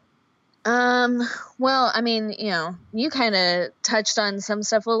 Well, you kind of touched on some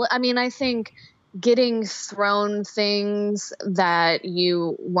stuff. Well, I think getting thrown things that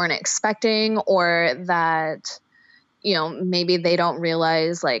you weren't expecting, or that maybe they don't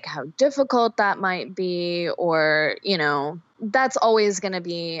realize like how difficult that might be, or, that's always going to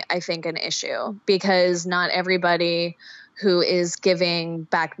be, I think, an issue, because not everybody who is giving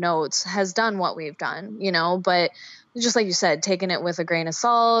back notes has done what we've done, but just like you said, taking it with a grain of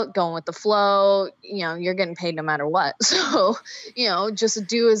salt, going with the flow, you're getting paid no matter what. So, just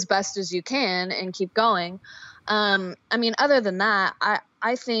do as best as you can and keep going. Other than that,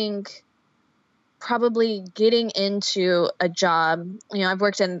 I think probably getting into a job, I've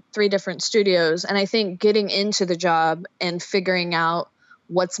worked in 3 different studios, and I think getting into the job and figuring out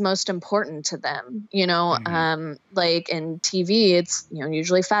what's most important to them, like in TV, it's,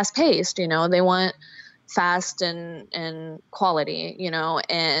 usually fast paced, they want fast and quality,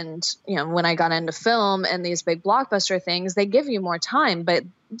 and, when I got into film and these big blockbuster things, they give you more time, but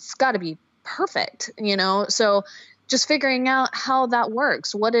it's got to be perfect, so just figuring out how that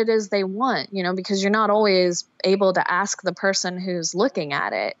works, what it is they want, because you're not always able to ask the person who's looking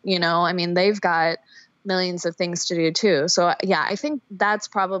at it, they've got millions of things to do too. So yeah, I think that's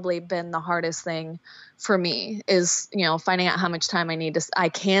probably been the hardest thing for me is, finding out how much time I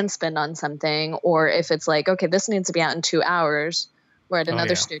can spend on something, or if it's like, okay, this needs to be out in 2 hours, where at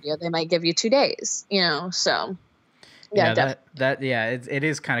another studio, they might give you 2 days, so. Yeah, it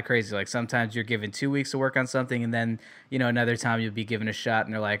is kind of crazy. Like sometimes you're given 2 weeks to work on something, and then another time you'll be given a shot,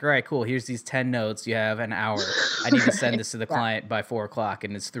 and they're like, "All right, cool. Here's these 10 notes. You have an hour. I need to send this to the client by 4:00,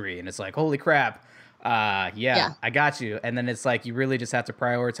 and it's 3." And it's like, "Holy crap!" I got you. And then it's like you really just have to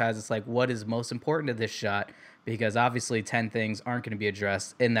prioritize. It's like, what is most important to this shot? Because obviously 10 things aren't going to be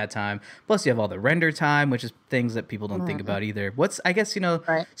addressed in that time. Plus you have all the render time, which is things that people don't think about either.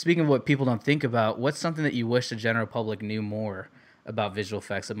 Speaking of what people don't think about, what's something that you wish the general public knew more about visual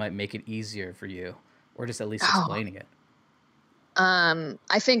effects that might make it easier for you, or just at least explaining it?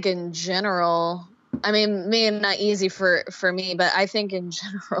 I think in general, maybe not easy for me, but I think in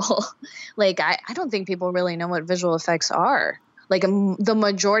general, like, I don't think people really know what visual effects are. Like the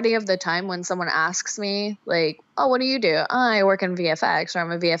majority of the time when someone asks me like, oh, what do you do? Oh, I work in VFX, or I'm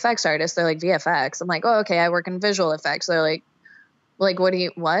a VFX artist. They're like, VFX. I'm like, oh, okay, I work in visual effects. They're like, what do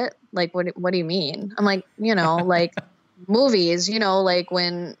you mean? I'm like, like movies, like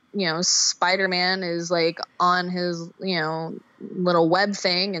when, Spider-Man is like on his, little web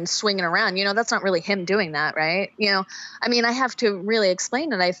thing and swinging around, that's not really him doing that. Right. I have to really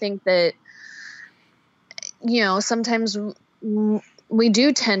explain it. I think that, sometimes we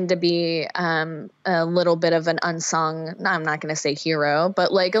do tend to be a little bit of an unsung, I'm not going to say hero,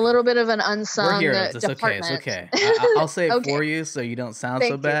 but like a little bit of an unsung we're heroes. It's department. okay. I'll say it for you so you don't sound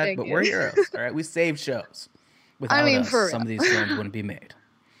so bad, but we're heroes. All right. We save shows. Without us, some of these films wouldn't be made.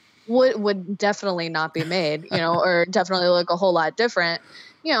 Would definitely not be made, or definitely look a whole lot different.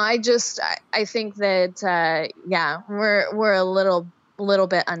 I think that, we're a little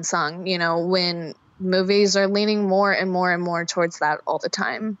bit unsung, when movies are leaning more and more and more towards that all the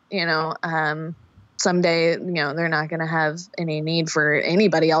time. Someday, they're not going to have any need for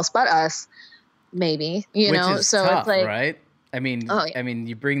anybody else but us. maybe, you Which know, is so tough, it's like, right? I mean, oh yeah, I mean,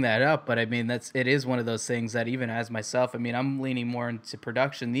 you bring that up, but I mean, it is one of those things that even as myself, I mean, I'm leaning more into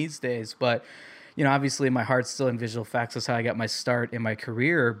production these days, but you know, obviously my heart's still in visual effects. That's how I got my start in my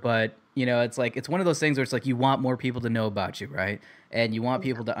career. But you know, it's like, it's one of those things where it's like you want more people to know about you, right? And you want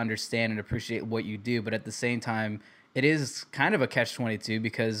people to understand and appreciate what you do. But at the same time, it is kind of a catch-22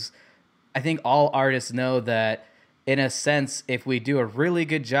 because I think all artists know that in a sense, if we do a really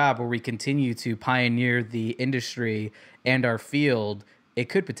good job where we continue to pioneer the industry and our field, it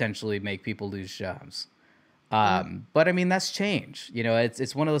could potentially make people lose jobs. But I mean, that's change. You know,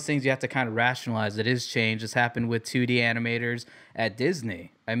 it's one of those things you have to kind of rationalize. It is change. This happened with 2D animators at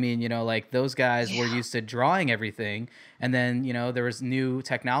Disney. I mean, you know, like those guys were used to drawing everything. And then, you know, there was new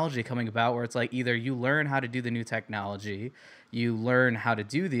technology coming about where it's like either you learn how to do the new technology, you learn how to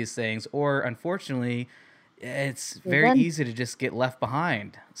do these things, or unfortunately, it's very easy to just get left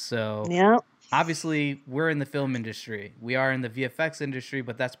behind. So yeah, obviously, we're in the film industry. We are in the VFX industry,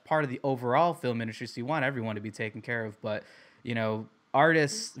 but that's part of the overall film industry. So you want everyone to be taken care of. But, you know,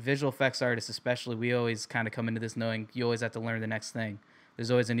 artists, visual effects artists especially, we always kind of come into this knowing you always have to learn the next thing.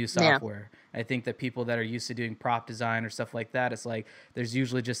 There's always a new software. Yeah. I think that people that are used to doing prop design or stuff like that, it's like there's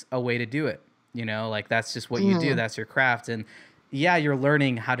usually just a way to do it. You know, like that's just what you do. That's your craft. And yeah, you're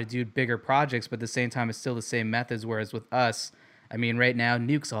learning how to do bigger projects, but at the same time, it's still the same methods. Whereas with us, I mean, right now,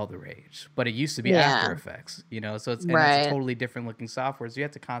 Nuke's all the rage, but it used to be After Effects, you know, so it's a totally different looking software. So you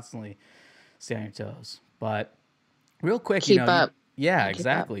have to constantly stay on your toes. But real quick, keep up. Yeah,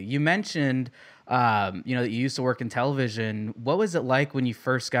 exactly. You mentioned, you know, that you used to work in television. What was it like when you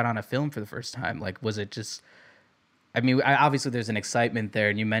first got on a film for the first time? Like, was it just, I mean, obviously there's an excitement there,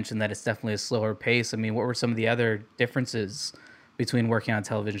 and you mentioned that it's definitely a slower pace. I mean, what were some of the other differences between working on a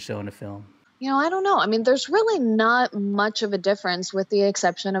television show and a film? You know, I don't know. I mean, there's really not much of a difference with the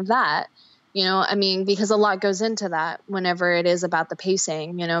exception of that, you know, I mean, because a lot goes into that whenever it is about the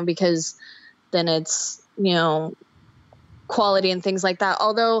pacing, you know, because then it's, you know, quality and things like that.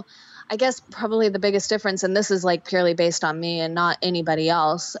 Although I guess probably the biggest difference, and this is like purely based on me and not anybody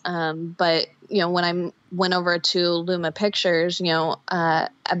else. But, you know, when I went over to Luma Pictures, you know,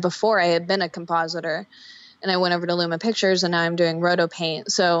 before I had been a compositor and I went over to Luma Pictures and now I'm doing roto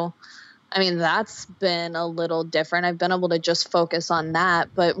paint. So, I mean, that's been a little different. I've been able to just focus on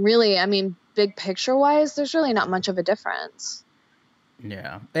that. But really, I mean, big picture wise, there's really not much of a difference.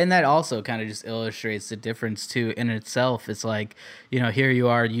 Yeah. And that also kind of just illustrates the difference, too, in itself. It's like, you know, here you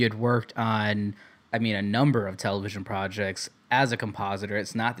are, you had worked on, I mean, a number of television projects as a compositor.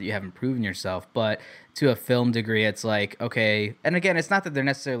 It's not that you haven't proven yourself, but to a film degree, it's like, okay. And again, it's not that they're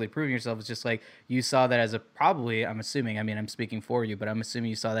necessarily proving yourself. It's just like you saw that as a probably, I'm assuming, I mean, I'm speaking for you, but I'm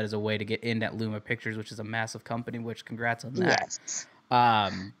assuming you saw that as a way to get in at Luma Pictures, which is a massive company, which congrats on that. Yes.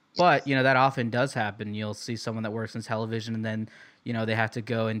 But, you know, that often does happen. You'll see someone that works in television and then, you know, they have to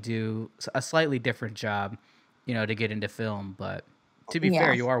go and do a slightly different job, you know, to get into film. But to be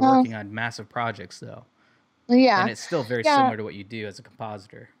fair, you are working on massive projects, though. Yeah. And it's still very similar to what you do as a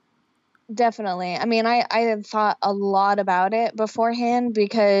compositor. Definitely. I mean, I had thought a lot about it beforehand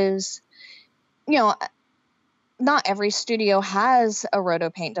because, you know, not every studio has a roto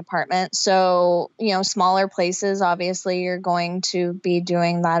paint department. So, you know, smaller places, obviously, you're going to be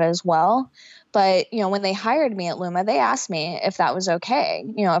doing that as well. But, you know, when they hired me at Luma, they asked me if that was okay,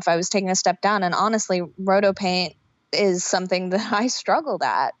 you know, if I was taking a step down. And honestly, roto paint is something that I struggled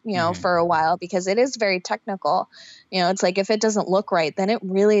at, you know, for a while because it is very technical. You know, it's like if it doesn't look right, then it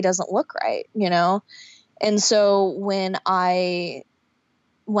really doesn't look right, you know. And so when I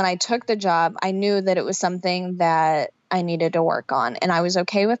took the job, I knew that it was something that I needed to work on, and I was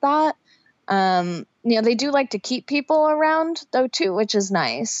okay with that. You know, they do like to keep people around though too, which is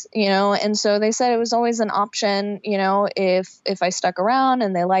nice, you know, and so they said it was always an option, you know, if I stuck around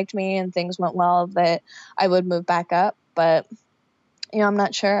and they liked me and things went well, that I would move back up. But, you know, I'm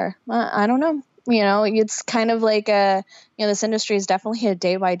not sure. I don't know. You know, it's kind of like you know, this industry is definitely a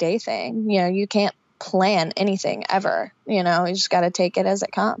day by day thing. You know, you can't plan anything ever, you know, you just got to take it as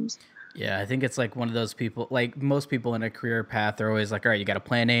it comes. Yeah, I think it's like one of those people, like most people in a career path, they're always like, all right, you got a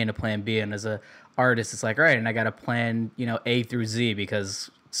plan A and a plan B. And as a artist, it's like, all right, and I got to plan, you know, A through Z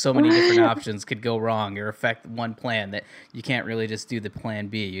because so many different options could go wrong or affect one plan that you can't really just do the plan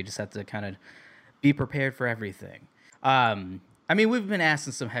B. You just have to kind of be prepared for everything. I mean, we've been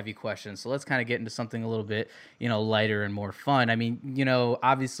asking some heavy questions, so let's kind of get into something a little bit, you know, lighter and more fun. I mean, you know,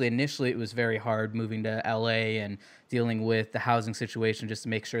 obviously initially it was very hard moving to LA and dealing with the housing situation just to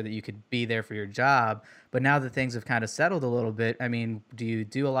make sure that you could be there for your job. But now that things have kind of settled a little bit, I mean, do you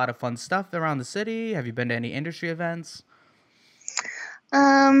do a lot of fun stuff around the city? Have you been to any industry events?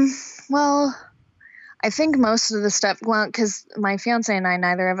 Well, I think most of the stuff, well, because my fiance and I,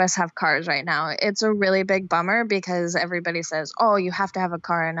 neither of us have cars right now. It's a really big bummer because everybody says, oh, you have to have a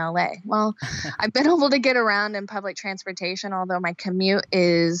car in LA. Well, I've been able to get around in public transportation, although my commute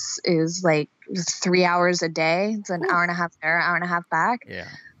is like 3 hours a day. It's an hour and a half there, hour and a half back. Yeah.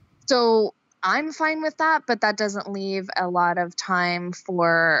 So I'm fine with that, but that doesn't leave a lot of time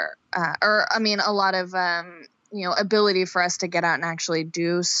for, a lot of, ability for us to get out and actually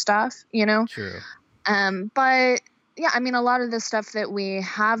do stuff, True. But yeah, I mean, a lot of the stuff that we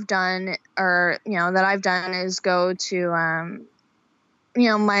have done or, that I've done is go to,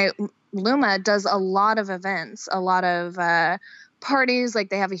 my Luma does a lot of events, a lot of parties. Like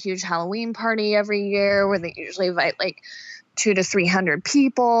they have a huge Halloween party every year where they usually invite like 200 to 300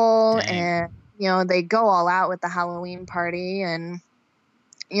 people. Dang. And, they go all out with the Halloween party and,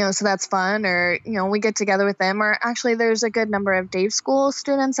 so that's fun. Or, we get together with them. Or actually, there's a good number of Dave School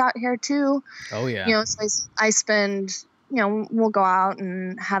students out here, too. Oh, yeah. So I spend, we'll go out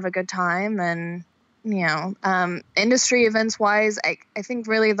and have a good time. And, industry events wise, I think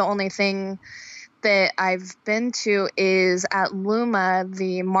really the only thing that I've been to is at Luma,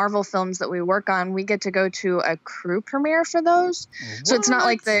 the Marvel films that we work on. We get to go to a crew premiere for those. What? So it's not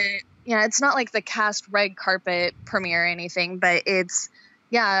like it's not like the cast red carpet premiere or anything, but it's,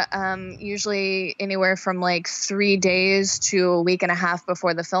 usually anywhere from like 3 days to a week and a half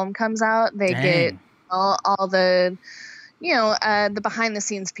before the film comes out. They Dang. get all the, the behind the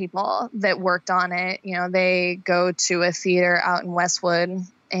scenes people that worked on it. They go to a theater out in Westwood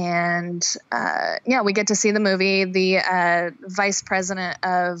and, we get to see the movie. The vice president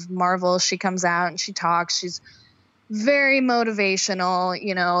of Marvel, she comes out and she talks. She's very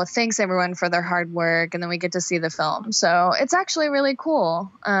motivational, thanks everyone for their hard work. And then we get to see the film. So it's actually really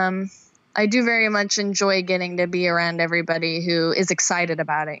cool. I do very much enjoy getting to be around everybody who is excited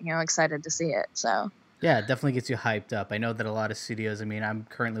about it, excited to see it. So yeah, it definitely gets you hyped up. I know that a lot of studios, I'm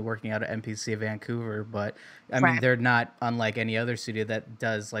currently working out at MPC Vancouver, but they're not unlike any other studio that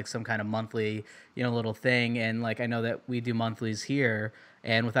does like some kind of monthly, little thing. And like, I know that we do monthlies here.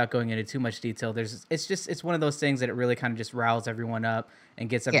 And without going into too much detail, it's one of those things that it really kind of just riles everyone up and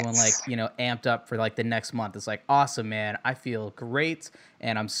gets everyone amped up for like the next month. It's like, awesome, man. I feel great.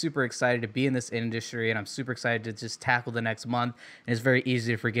 And I'm super excited to be in this industry. And I'm super excited to just tackle the next month. And it's very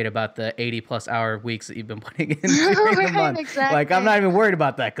easy to forget about the 80+ hour weeks that you've been putting in during the month. Exactly. Like, I'm not even worried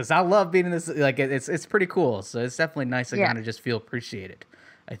about that because I love being in this. Like, it's pretty cool. So it's definitely nice to kind of just feel appreciated,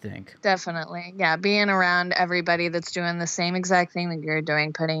 I think. Definitely. Yeah. Being around everybody that's doing the same exact thing that you're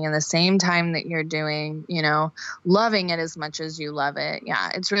doing, putting in the same time that you're doing, loving it as much as you love it. Yeah.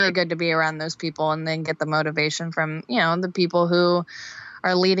 It's really good to be around those people and then get the motivation from, the people who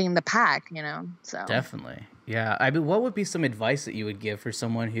are leading the pack, so. Definitely. Yeah. I mean, what would be some advice that you would give for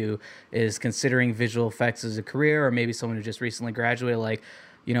someone who is considering visual effects as a career, or maybe someone who just recently graduated? Like,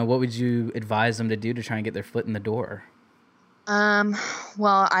 what would you advise them to do to try and get their foot in the door?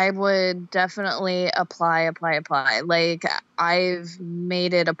 Well, I would definitely apply. Like I've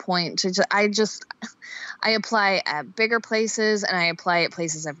made it a point to I apply at bigger places and I apply at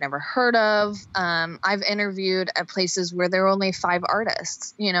places I've never heard of. I've interviewed at places where there are only 5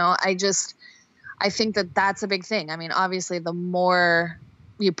 artists, I think that that's a big thing. I mean, obviously the more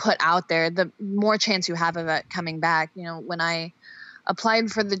you put out there, the more chance you have of it coming back. When I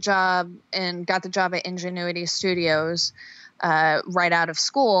applied for the job and got the job at Ingenuity Studios, right out of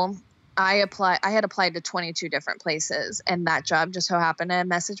school, I had applied to 22 different places, and that job just so happened to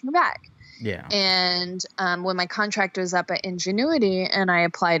message me back. Yeah. And when my contract was up at Ingenuity and I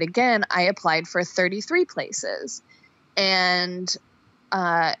applied again, I applied for 33 places. And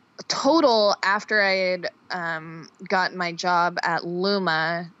total, after I had gotten my job at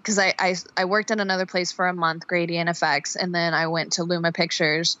Luma, because I worked at another place for a month, Gradient Effects, and then I went to Luma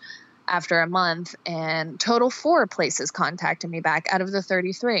Pictures after a month, and total 4 places contacted me back out of the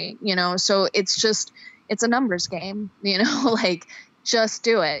 33, so it's a numbers game, like just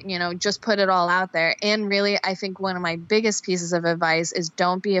do it, just put it all out there. And really, I think one of my biggest pieces of advice is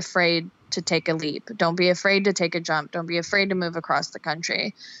don't be afraid to take a leap. Don't be afraid to take a jump. Don't be afraid to move across the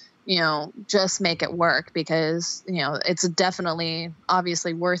country. Just make it work, because, it's definitely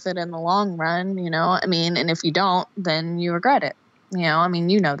obviously worth it in the long run, and if you don't, then you regret it.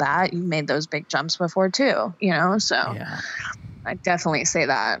 That you made those big jumps before too, so yeah. I definitely say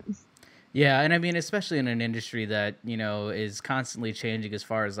that. Yeah. And I mean, especially in an industry that, is constantly changing as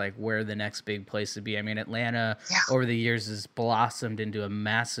far as like where the next big place to be. I mean, Atlanta over the years has blossomed into a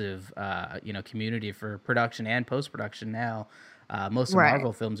massive, community for production and post-production now. Most of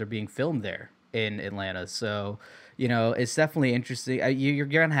Marvel films are being filmed there. in Atlanta. So, you know, it's definitely interesting. You're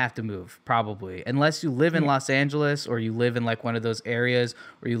going to have to move, probably. Unless you live in Los Angeles or you live in like one of those areas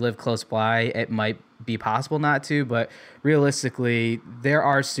or you live close by, it might be possible not to. But realistically, there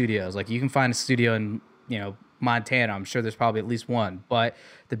are studios. Like, you can find a studio in, you know, Montana. I'm sure there's probably at least one. But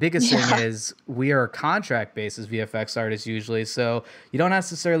the biggest thing is we are contract-based as VFX artists usually. So you don't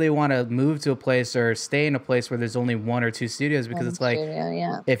necessarily want to move to a place or stay in a place where there's only one or two studios, because it's like,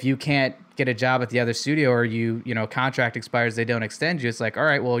 if you can't get a job at the other studio, or you know, contract expires, they don't extend you, it's like, all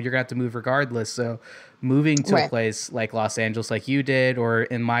right, well, you're gonna have to move regardless. So moving to a place like Los Angeles, like you did, or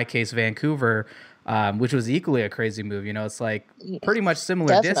in my case, Vancouver, which was equally a crazy move. You know, it's like pretty much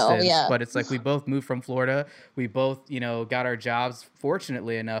similar distance, but it's like we both moved from Florida. We both, you know, got our jobs,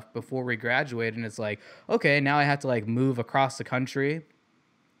 fortunately enough, before we graduated. And it's like, okay, now I have to like move across the country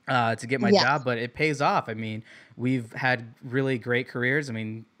to get my job, but it pays off. I mean, we've had really great careers. I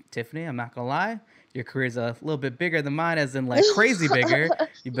mean, Tiffany, I'm not gonna lie, your career's a little bit bigger than mine, as in like crazy bigger.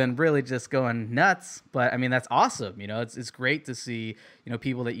 You've been really just going nuts. But I mean, that's awesome. You know, it's great to see, you know,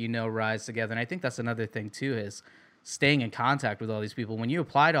 people that you know rise together. And I think that's another thing too, is staying in contact with all these people. When you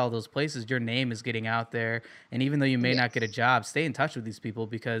apply to all those places, your name is getting out there. And even though you may not get a job, stay in touch with these people,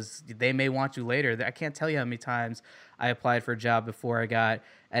 because they may want you later. I can't tell you how many times I applied for a job before I got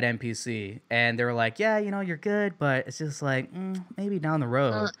at NPC, and they were like, yeah, you know, you're good, but it's just like, maybe down the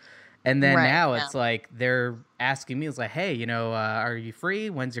road. And then now it's like they're asking me, it's like, hey, you know, are you free?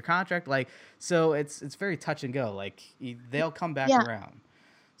 When's your contract? Like, so it's very touch and go. Like, they'll come back around.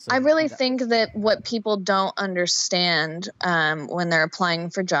 So I really think that what people don't understand when they're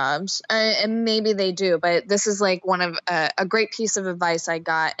applying for jobs, and maybe they do, but this is like one of a great piece of advice I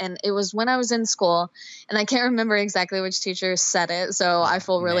got. And it was when I was in school, and I can't remember exactly which teacher said it, so I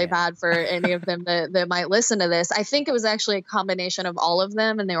feel really bad for any of them that might listen to this. I think it was actually a combination of all of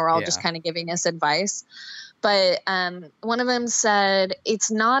them, and they were all just kind of giving us advice. But one of them said, it's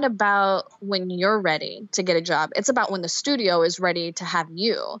not about when you're ready to get a job. It's about when the studio is ready to have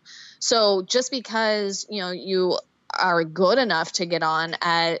you. So just because, you know, you are good enough to get on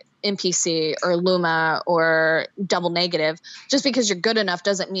at NPC or Luma or Double Negative, just because you're good enough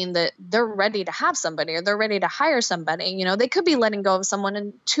doesn't mean that they're ready to have somebody or they're ready to hire somebody. You know, they could be letting go of someone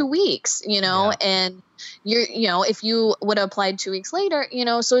in 2 weeks, you know, and you know, if you would have applied 2 weeks later, you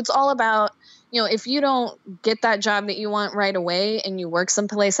know, so it's all about, you know, if you don't get that job that you want right away and you work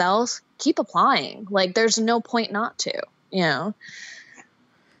someplace else, keep applying. Like, there's no point not to, you know?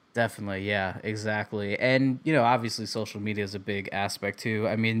 Definitely. Yeah, exactly. And, you know, obviously social media is a big aspect too.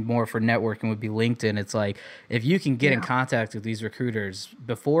 I mean, more for networking would be LinkedIn. It's like, if you can get in contact with these recruiters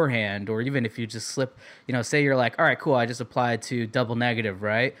beforehand, or even if you just slip, you know, say you're like, all right, cool, I just applied to Double Negative,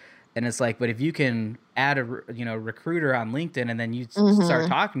 right? And it's like, but if you can add a, you know, recruiter on LinkedIn, and then you start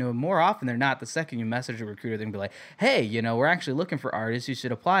talking to them, more often than not, the second you message a recruiter, they can be like, hey, you know, we're actually looking for artists, you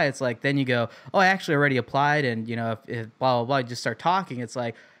should apply. It's like, then you go, oh, I actually already applied. And, you know, if blah, blah, blah, you just start talking. It's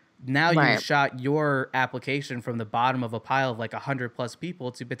like, now you shot your application from the bottom of a pile of like 100+ people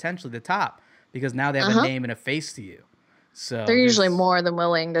to potentially the top, because now they have a name and a face to you. So they're usually more than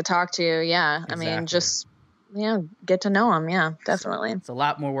willing to talk to you. Yeah. Exactly. I mean, just, get to know them. Yeah, definitely. So it's a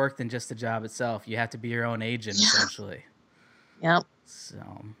lot more work than just the job itself. You have to be your own agent, essentially. Yep. So,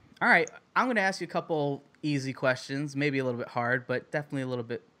 all right. I'm going to ask you a couple easy questions, maybe a little bit hard, but definitely a little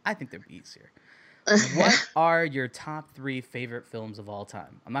bit, I think they're easier. What are your top 3 favorite films of all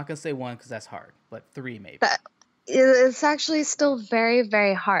time? I'm not going to say 1 because that's hard, but 3 maybe. It's actually still very,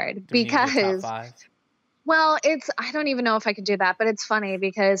 very hard because, top 5? well, I don't even know if I could do that, but it's funny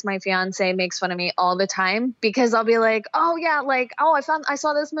because my fiance makes fun of me all the time, because I'll be like, oh yeah, like, oh, I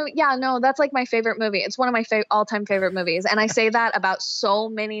saw this movie. Yeah, no, that's like my favorite movie. It's one of my all-time favorite movies. And I say that about so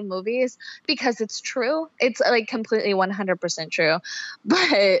many movies because it's true. It's like completely 100% true.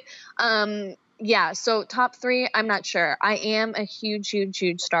 But, yeah, so top 3, I'm not sure. I am a huge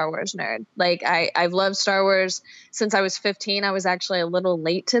Star Wars nerd. Like, I've loved Star Wars since I was 15. I was actually a little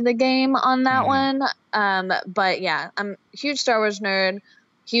late to the game on that one. But yeah, I'm a huge Star Wars nerd,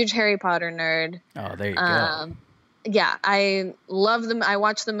 huge Harry Potter nerd. Oh, there you go. Yeah, I love them. I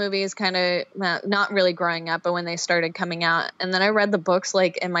watched the movies kind of, not really growing up, but when they started coming out. And then I read the books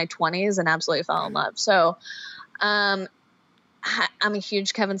like in my 20s and absolutely fell in love. So, I'm a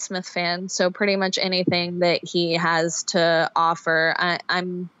huge Kevin Smith fan, so pretty much anything that he has to offer.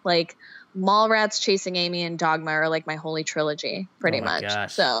 I'm like, Mallrats, Chasing Amy, and Dogma are like my holy trilogy, pretty much.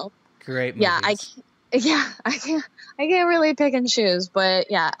 Gosh. So great movies. I can't really pick and choose,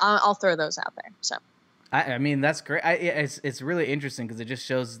 but yeah, I'll throw those out there. So I mean, that's great. It's really interesting because it just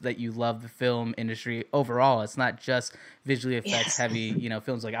shows that you love the film industry overall. It's not just visually effects heavy, you know,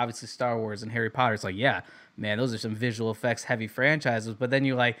 films like obviously Star Wars and Harry Potter. It's like, yeah, man, those are some visual effects heavy franchises. But then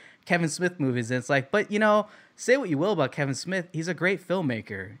you like Kevin Smith movies, and it's like, but you know, say what you will about Kevin Smith, he's a great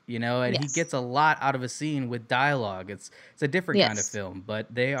filmmaker, you know, and he gets a lot out of a scene with dialogue. It's a different kind of film,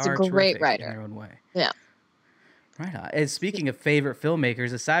 but they are a great terrific writer in their own way. Yeah. Right on. And speaking of favorite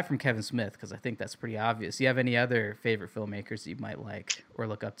filmmakers, aside from Kevin Smith, because I think that's pretty obvious, do you have any other favorite filmmakers that you might like or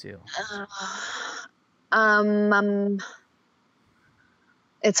look up to?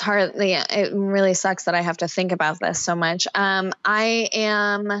 It's hard. Yeah, it really sucks that I have to think about this so much. I'm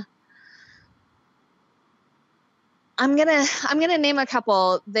gonna name a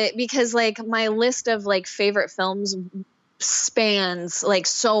couple that, because like my list of like favorite films spans like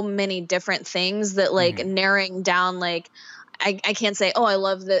so many different things that like narrowing down, like I can't say, oh, I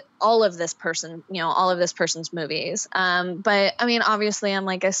love all of this person, you know, all of this person's movies. But I mean, obviously I'm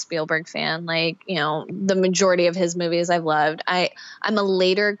like a Spielberg fan, like, you know, the majority of his movies I've loved. I'm a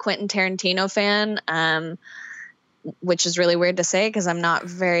later Quentin Tarantino fan, which is really weird to say because I'm not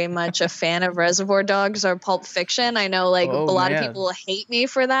very much a fan of Reservoir Dogs or Pulp Fiction. I know like a lot of people hate me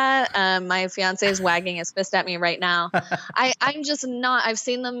for that. My fiance is wagging his fist at me right now. I'm just not. I've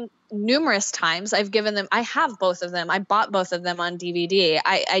seen them numerous times. I have both of them. I bought both of them on DVD.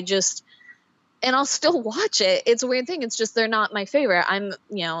 And I'll still watch it. It's a weird thing. It's just they're not my favorite.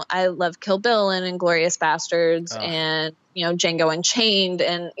 I love Kill Bill and Inglourious Bastards and, you know, Django Unchained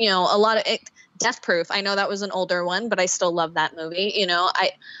and, you know, a lot of it. Death Proof. I know that was an older one, but I still love that movie. You know,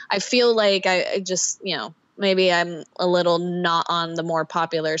 I feel like I just, you know, maybe I'm a little not on the more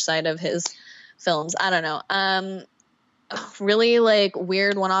popular side of his films. I don't know. Really like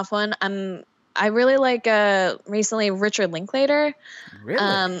weird one-off one. I really like recently Richard Linklater.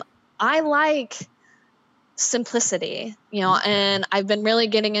 Really? I like simplicity, you know, and I've been really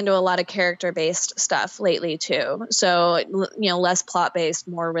getting into a lot of character-based stuff lately too. So, you know, less plot-based,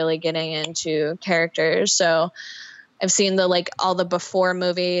 more really getting into characters. So I've seen all the Before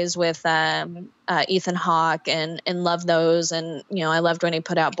movies with Ethan Hawke and love those. And, you know, I loved when he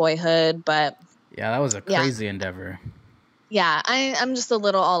put out Boyhood, but yeah, that was a crazy endeavor. Yeah, I'm just a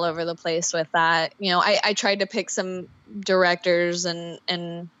little all over the place with that. You know, I tried to pick some directors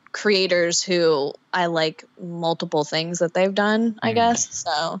and creators who I like multiple things that they've done, I guess.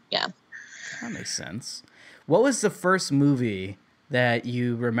 So, yeah. That makes sense. What was the first movie that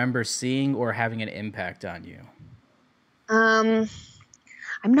you remember seeing or having an impact on you? I'm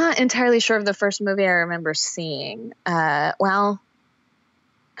not entirely sure of the first movie I remember seeing. Okay.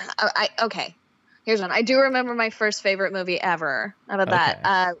 Here's one. I do remember my first favorite movie ever. How about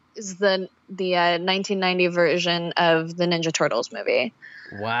that? Is the 1990 version of the Ninja Turtles movie.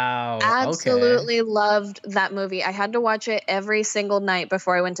 Wow. Absolutely loved that movie. I had to watch it every single night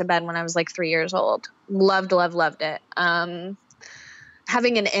before I went to bed when I was like 3 years old. Loved it.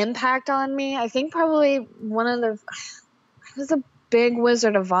 Having an impact on me, I think probably I was a big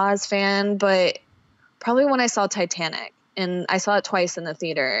Wizard of Oz fan, but probably when I saw Titanic, and I saw it twice in the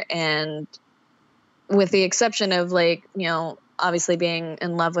theater, and with the exception of like, you know, obviously being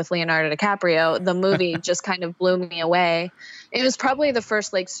in love with Leonardo DiCaprio, the movie just kind of blew me away. It was probably the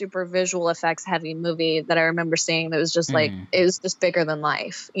first like super visual effects heavy movie that I remember seeing that was just like, it was just bigger than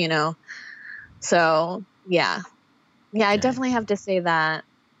life, you know? So yeah, I definitely have to say that.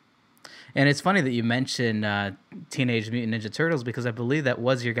 And it's funny that you mentioned Teenage Mutant Ninja Turtles, because I believe that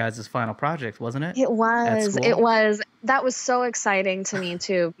was your guys' final project, wasn't it? It was. That was so exciting to me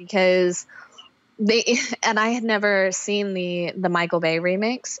too, because I had never seen the Michael Bay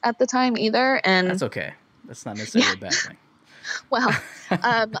remakes at the time either. And that's okay. That's not necessarily a bad thing. Well,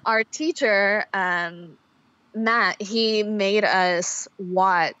 our teacher, Matt, he made us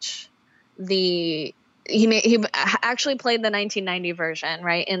watch he actually played the 1990 version,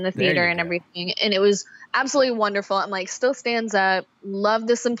 right, in the theater and everything. And it was absolutely wonderful. I'm like, still stands up. Love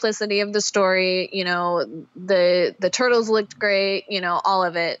the simplicity of the story. You know, the turtles looked great, you know, all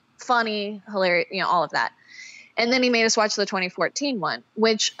of it. Funny, hilarious, you know, all of that. And then he made us watch the 2014 one,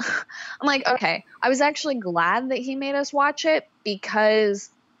 which I'm like, okay, I was actually glad that he made us watch it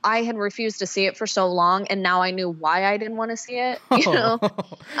because I had refused to see it for so long, and now I knew why I didn't want to see it. You know,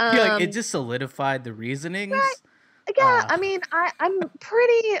 it just solidified the reasonings. Right. Yeah, I mean, I'm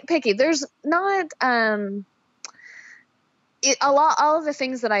pretty picky. There's not all of the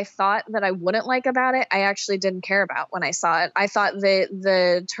things that I thought that I wouldn't like about it, I actually didn't care about when I saw it. I thought that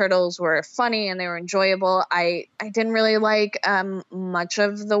the turtles were funny and they were enjoyable. I didn't really like much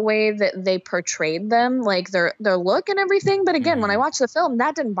of the way that they portrayed them, like their look and everything. But again, when I watched the film,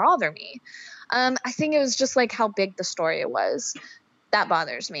 that didn't bother me. I think it was just like how big the story was. That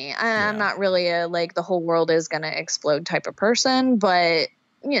bothers me. I'm not really a like the whole world is gonna explode type of person, but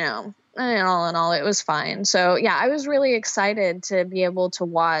you know, all in all, it was fine. So yeah, I was really excited to be able to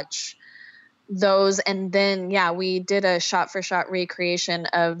watch those, and then we did a shot-for-shot recreation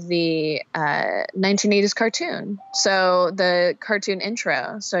of the 1980s cartoon, so the cartoon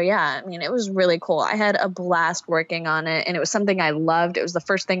intro. So I mean, it was really cool. I had a blast working on it, and it was something I loved. It was the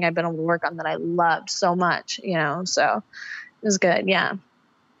first thing I've been able to work on that I loved so much, you know, so it was good.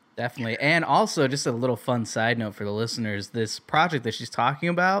 Definitely. And also, just a little fun side note for the listeners, this project that she's talking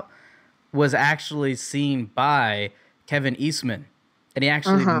about was actually seen by Kevin Eastman. And he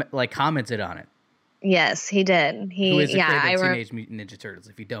actually commented on it. Yes, he did. Who is the creator of Teenage Mutant Ninja Turtles,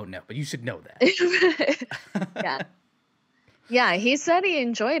 if you don't know, but you should know that. Yeah, he said he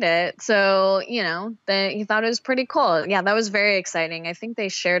enjoyed it. So, you know, he thought it was pretty cool. Yeah, that was very exciting. I think they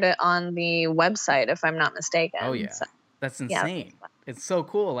shared it on the website, if I'm not mistaken. Oh, yeah. So, that's insane. It's so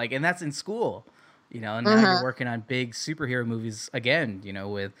cool. Like, and that's in school. You know, and now you're working on big superhero movies again, you know,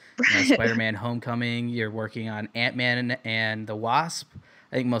 with Spider-Man Homecoming. You're working on Ant-Man and the Wasp,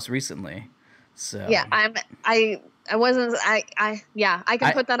 I think most recently. So yeah, I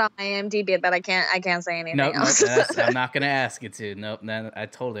can put that on my IMDb, but I can't say anything else. I'm not going to ask you to. Nope, I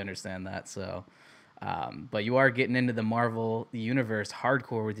totally understand that. So, but you are getting into the Marvel universe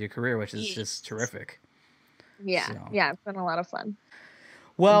hardcore with your career, which is just terrific. Yeah, it's been a lot of fun.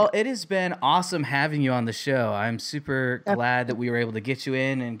 Well, it has been awesome having you on the show. I'm super glad that we were able to get you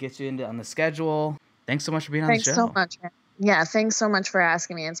in and get you into on the schedule. Thanks so much for being on the show. Thanks so much, man. Yeah, thanks so much for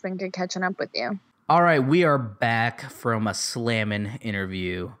asking me. It's been good catching up with you. All right, we are back from a slammin'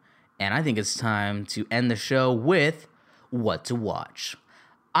 interview, and I think it's time to end the show with what to watch.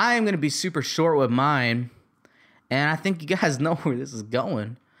 I am going to be super short with mine, and I think you guys know where this is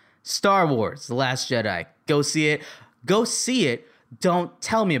going. Star Wars: The Last Jedi. Go see it. Go see it. Don't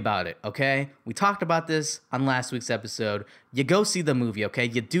tell me about it, okay? We talked about this on last week's episode. You go see the movie, okay?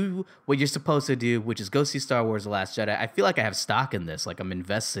 You do what you're supposed to do, which is go see Star Wars: The Last Jedi. I feel like I have stock in this, like I'm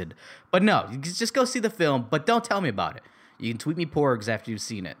invested. But no, you just go see the film, but don't tell me about it. You can tweet me porgs after you've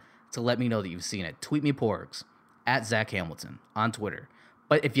seen it to let me know that you've seen it. Tweet me porgs at Zach Hamilton on Twitter.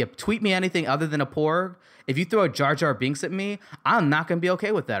 But if you tweet me anything other than a porg, if you throw a Jar Jar Binks at me, I'm not going to be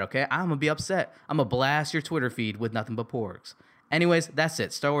okay with that, okay? I'm going to be upset. I'm going to blast your Twitter feed with nothing but porgs. Anyways, that's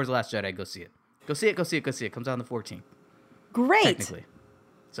it. Star Wars: The Last Jedi. Go see it. Go see it. Go see it. Go see it. Comes out on the 14th. Great. Technically.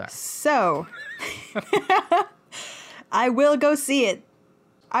 Sorry. So, I will go see it.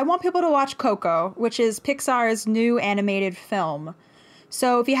 I want people to watch Coco, which is Pixar's new animated film.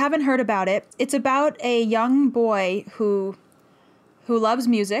 So, if you haven't heard about it, it's about a young boy who loves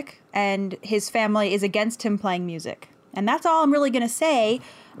music, and his family is against him playing music. And that's all I'm really going to say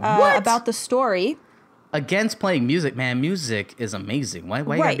about the story. Against playing music, man. Music is amazing. Why you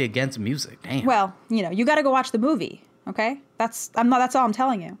gotta be against music? Damn. Well, you know, you gotta go watch the movie, okay? That's all I'm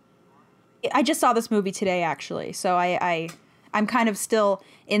telling you. I just saw this movie today, actually, so I'm kind of still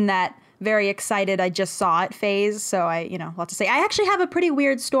in that very excited I just saw it phase, so a lot to say. I actually have a pretty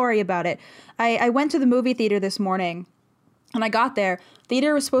weird story about it. I went to the movie theater this morning, and I got there.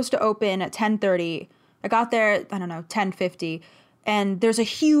 Theater was supposed to open at 10:30. I got there, 10:50. And there's a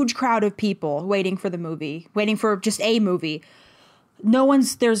huge crowd of people waiting for the movie, waiting for just a movie.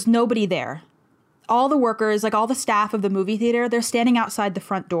 There's nobody there. All the workers, like all the staff of the movie theater, they're standing outside the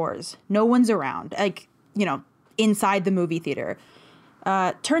front doors. No one's around, inside the movie theater.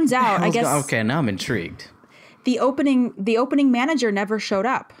 Turns out, I guess. Okay, now I'm intrigued. The opening manager never showed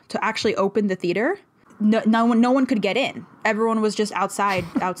up to actually open the theater. No one could get in. Everyone was just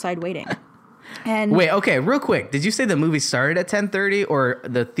outside waiting. And wait, okay, real quick. Did you say the movie started at 10:30 or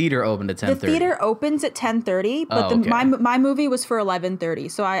the theater opened at 10:30? The theater opens at 10:30, but my movie was for 11:30,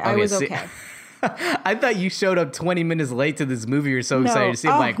 so I was okay. I thought you showed up 20 minutes late to this movie. You're so excited to see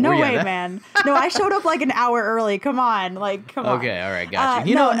it. Like, no way, man. No, I showed up like an hour early. Come on. Come on. Okay, all right,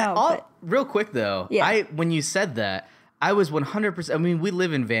 gotcha. Real quick, though, when you said that, I was 100%. I mean, we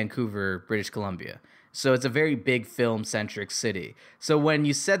live in Vancouver, British Columbia. So it's a very big film-centric city. So when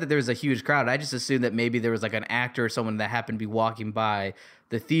you said that there was a huge crowd, I just assumed that maybe there was like an actor or someone that happened to be walking by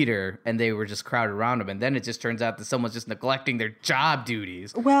the theater and they were just crowded around him. And then it just turns out that someone's just neglecting their job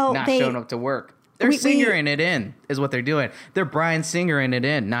duties, not showing up to work. They're singering it in, is what they're doing. They're Brian Singering it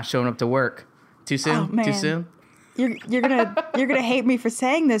in, not showing up to work. Too soon? Oh, man. Too soon? You're gonna hate me for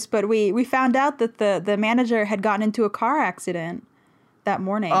saying this, but we found out that the manager had gotten into a car accident that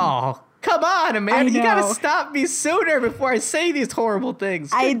morning. Oh, Come on, man. You got to know. stop me sooner before I say these horrible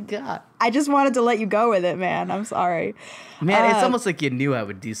things. Good God. I just wanted to let you go with it, man. I'm sorry. Man, it's almost like you knew I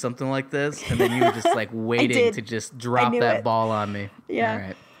would do something like this, and then you were just like waiting to just drop that ball on me. Yeah. All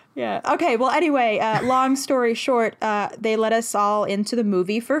right. Yeah. Okay. Well, anyway, long story short, they let us all into the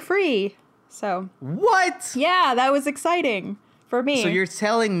movie for free. So. What? Yeah, that was exciting for me. So you're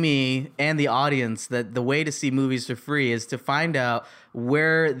telling me and the audience that the way to see movies for free is to find out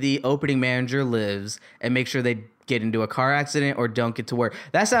where the opening manager lives and make sure they get into a car accident or don't get to work.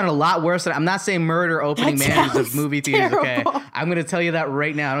 That sounded a lot worse than, I'm not saying murder opening managers of movie theaters, terrible. okay? I'm going to tell you that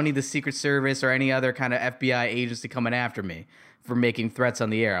right now. I don't need the Secret Service or any other kind of FBI agency coming after me for making threats on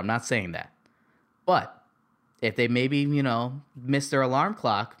the air. I'm not saying that. But if they maybe, you know, miss their alarm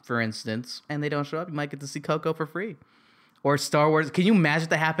clock, for instance, and they don't show up, you might get to see Coco for free. Or Star Wars. Can you imagine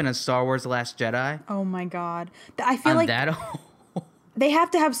that happened in Star Wars The Last Jedi? Oh my God. I feel like they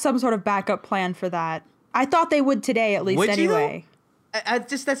have to have some sort of backup plan for that. I thought they would today, at least. Would anyway. I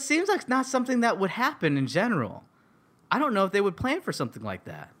just, that seems like not something that would happen in general. I don't know if they would plan for something like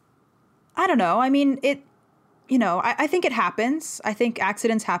that. I don't know. I mean, I think it happens. I think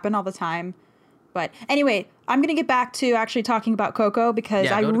accidents happen all the time. But anyway, I'm going to get back to actually talking about Coco because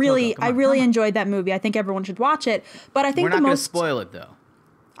I really enjoyed that movie. I think everyone should watch it. But I think we're not going to spoil it, though.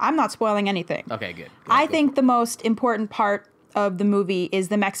 I'm not spoiling anything. Okay, good. I think the most important part of the movie is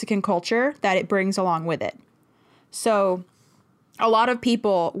the Mexican culture that it brings along with it. So a lot of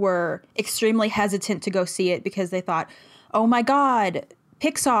people were extremely hesitant to go see it because they thought, oh my God,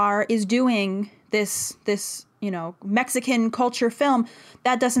 Pixar is doing this Mexican culture film.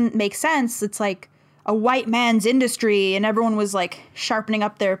 That doesn't make sense. It's like a white man's industry, and everyone was like sharpening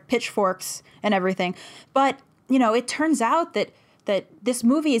up their pitchforks and everything. But, it turns out that this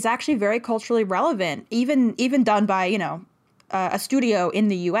movie is actually very culturally relevant, even done by, a studio in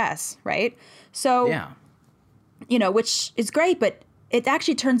the US, right? So, yeah. Which is great, but it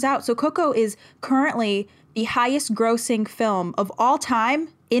actually turns out, so Coco is currently the highest grossing film of all time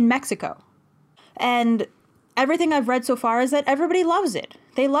in Mexico. And everything I've read so far is that everybody loves it.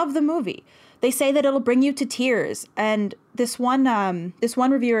 They love the movie. They say that it'll bring you to tears. And this one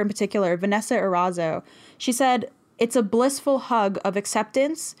reviewer in particular, Vanessa Erazo, she said, it's a blissful hug of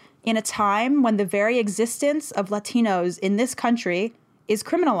acceptance in a time when the very existence of Latinos in this country is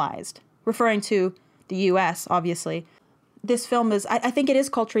criminalized, referring to the U.S., obviously. This film is, I think it is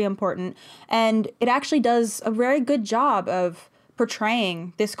culturally important, and it actually does a very good job of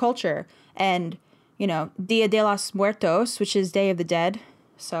portraying this culture. And, Dia de los Muertos, which is Day of the Dead.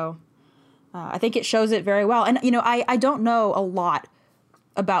 So I think it shows it very well. And, I don't know a lot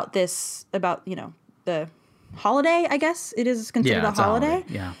about this, the holiday, I guess it is considered a holiday.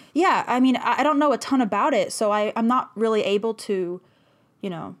 Yeah. I mean, I don't know a ton about it, so I'm not really able to,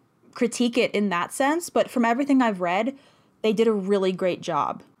 critique it in that sense. But from everything I've read, they did a really great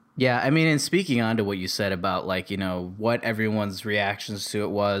job. Yeah, I mean, and speaking on to what you said about, what everyone's reactions to it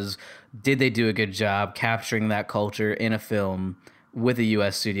was, did they do a good job capturing that culture in a film with a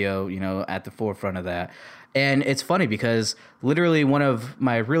U.S. studio, at the forefront of that? And it's funny because literally one of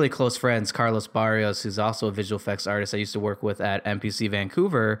my really close friends, Carlos Barrios, who's also a visual effects artist I used to work with at MPC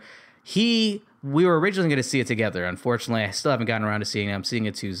Vancouver, we were originally going to see it together. Unfortunately, I still haven't gotten around to seeing it. I'm seeing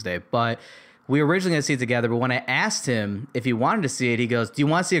it Tuesday. But we were originally going to see it together. But when I asked him if he wanted to see it, he goes, do you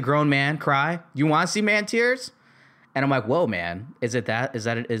want to see a grown man cry? Do you want to see man tears? And I'm like, whoa, man, is it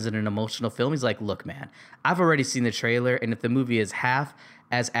an emotional film? He's like, look, man, I've already seen the trailer. And if the movie is half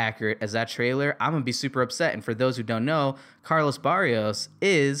as accurate as that trailer, I'm going to be super upset. And for those who don't know, Carlos Barrios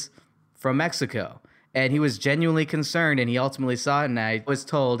is from Mexico. And he was genuinely concerned, and he ultimately saw it, and I was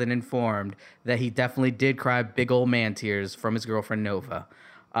told and informed that he definitely did cry big old man tears from his girlfriend Nova.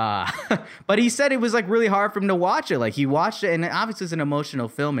 But he said it was really hard for him to watch it. Like, he watched it, and obviously it's an emotional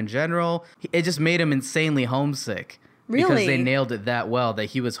film in general. It just made him insanely homesick. Really? Because they nailed it that well that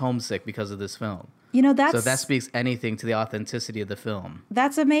he was homesick because of this film. So that speaks anything to the authenticity of the film.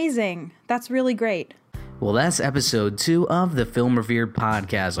 That's amazing. That's really great. Well, that's episode 2 of the Film Revered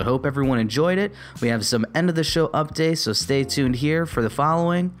podcast. I hope everyone enjoyed it. We have some end of the show updates, so stay tuned here for the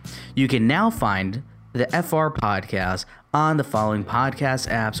following. You can now find the FR podcast on the following podcast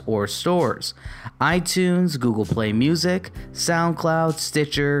apps or stores: iTunes, Google Play Music, SoundCloud,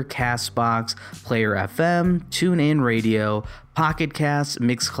 Stitcher, CastBox, Player FM, TuneIn Radio, Pocket Cast,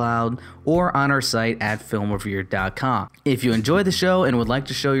 Mixcloud, or on our site at filmrevered.com. If you enjoy the show and would like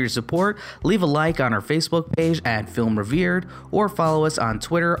to show your support, leave a like on our Facebook page at Film Revered or follow us on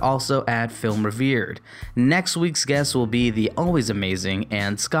Twitter, also at Film Revered. Next week's guest will be the always amazing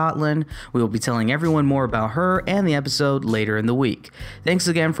Anne Scotland. We will be telling everyone more about her and the episode later in the week. Thanks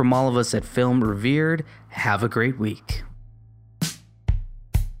again from all of us at Film Revered. Have a great week.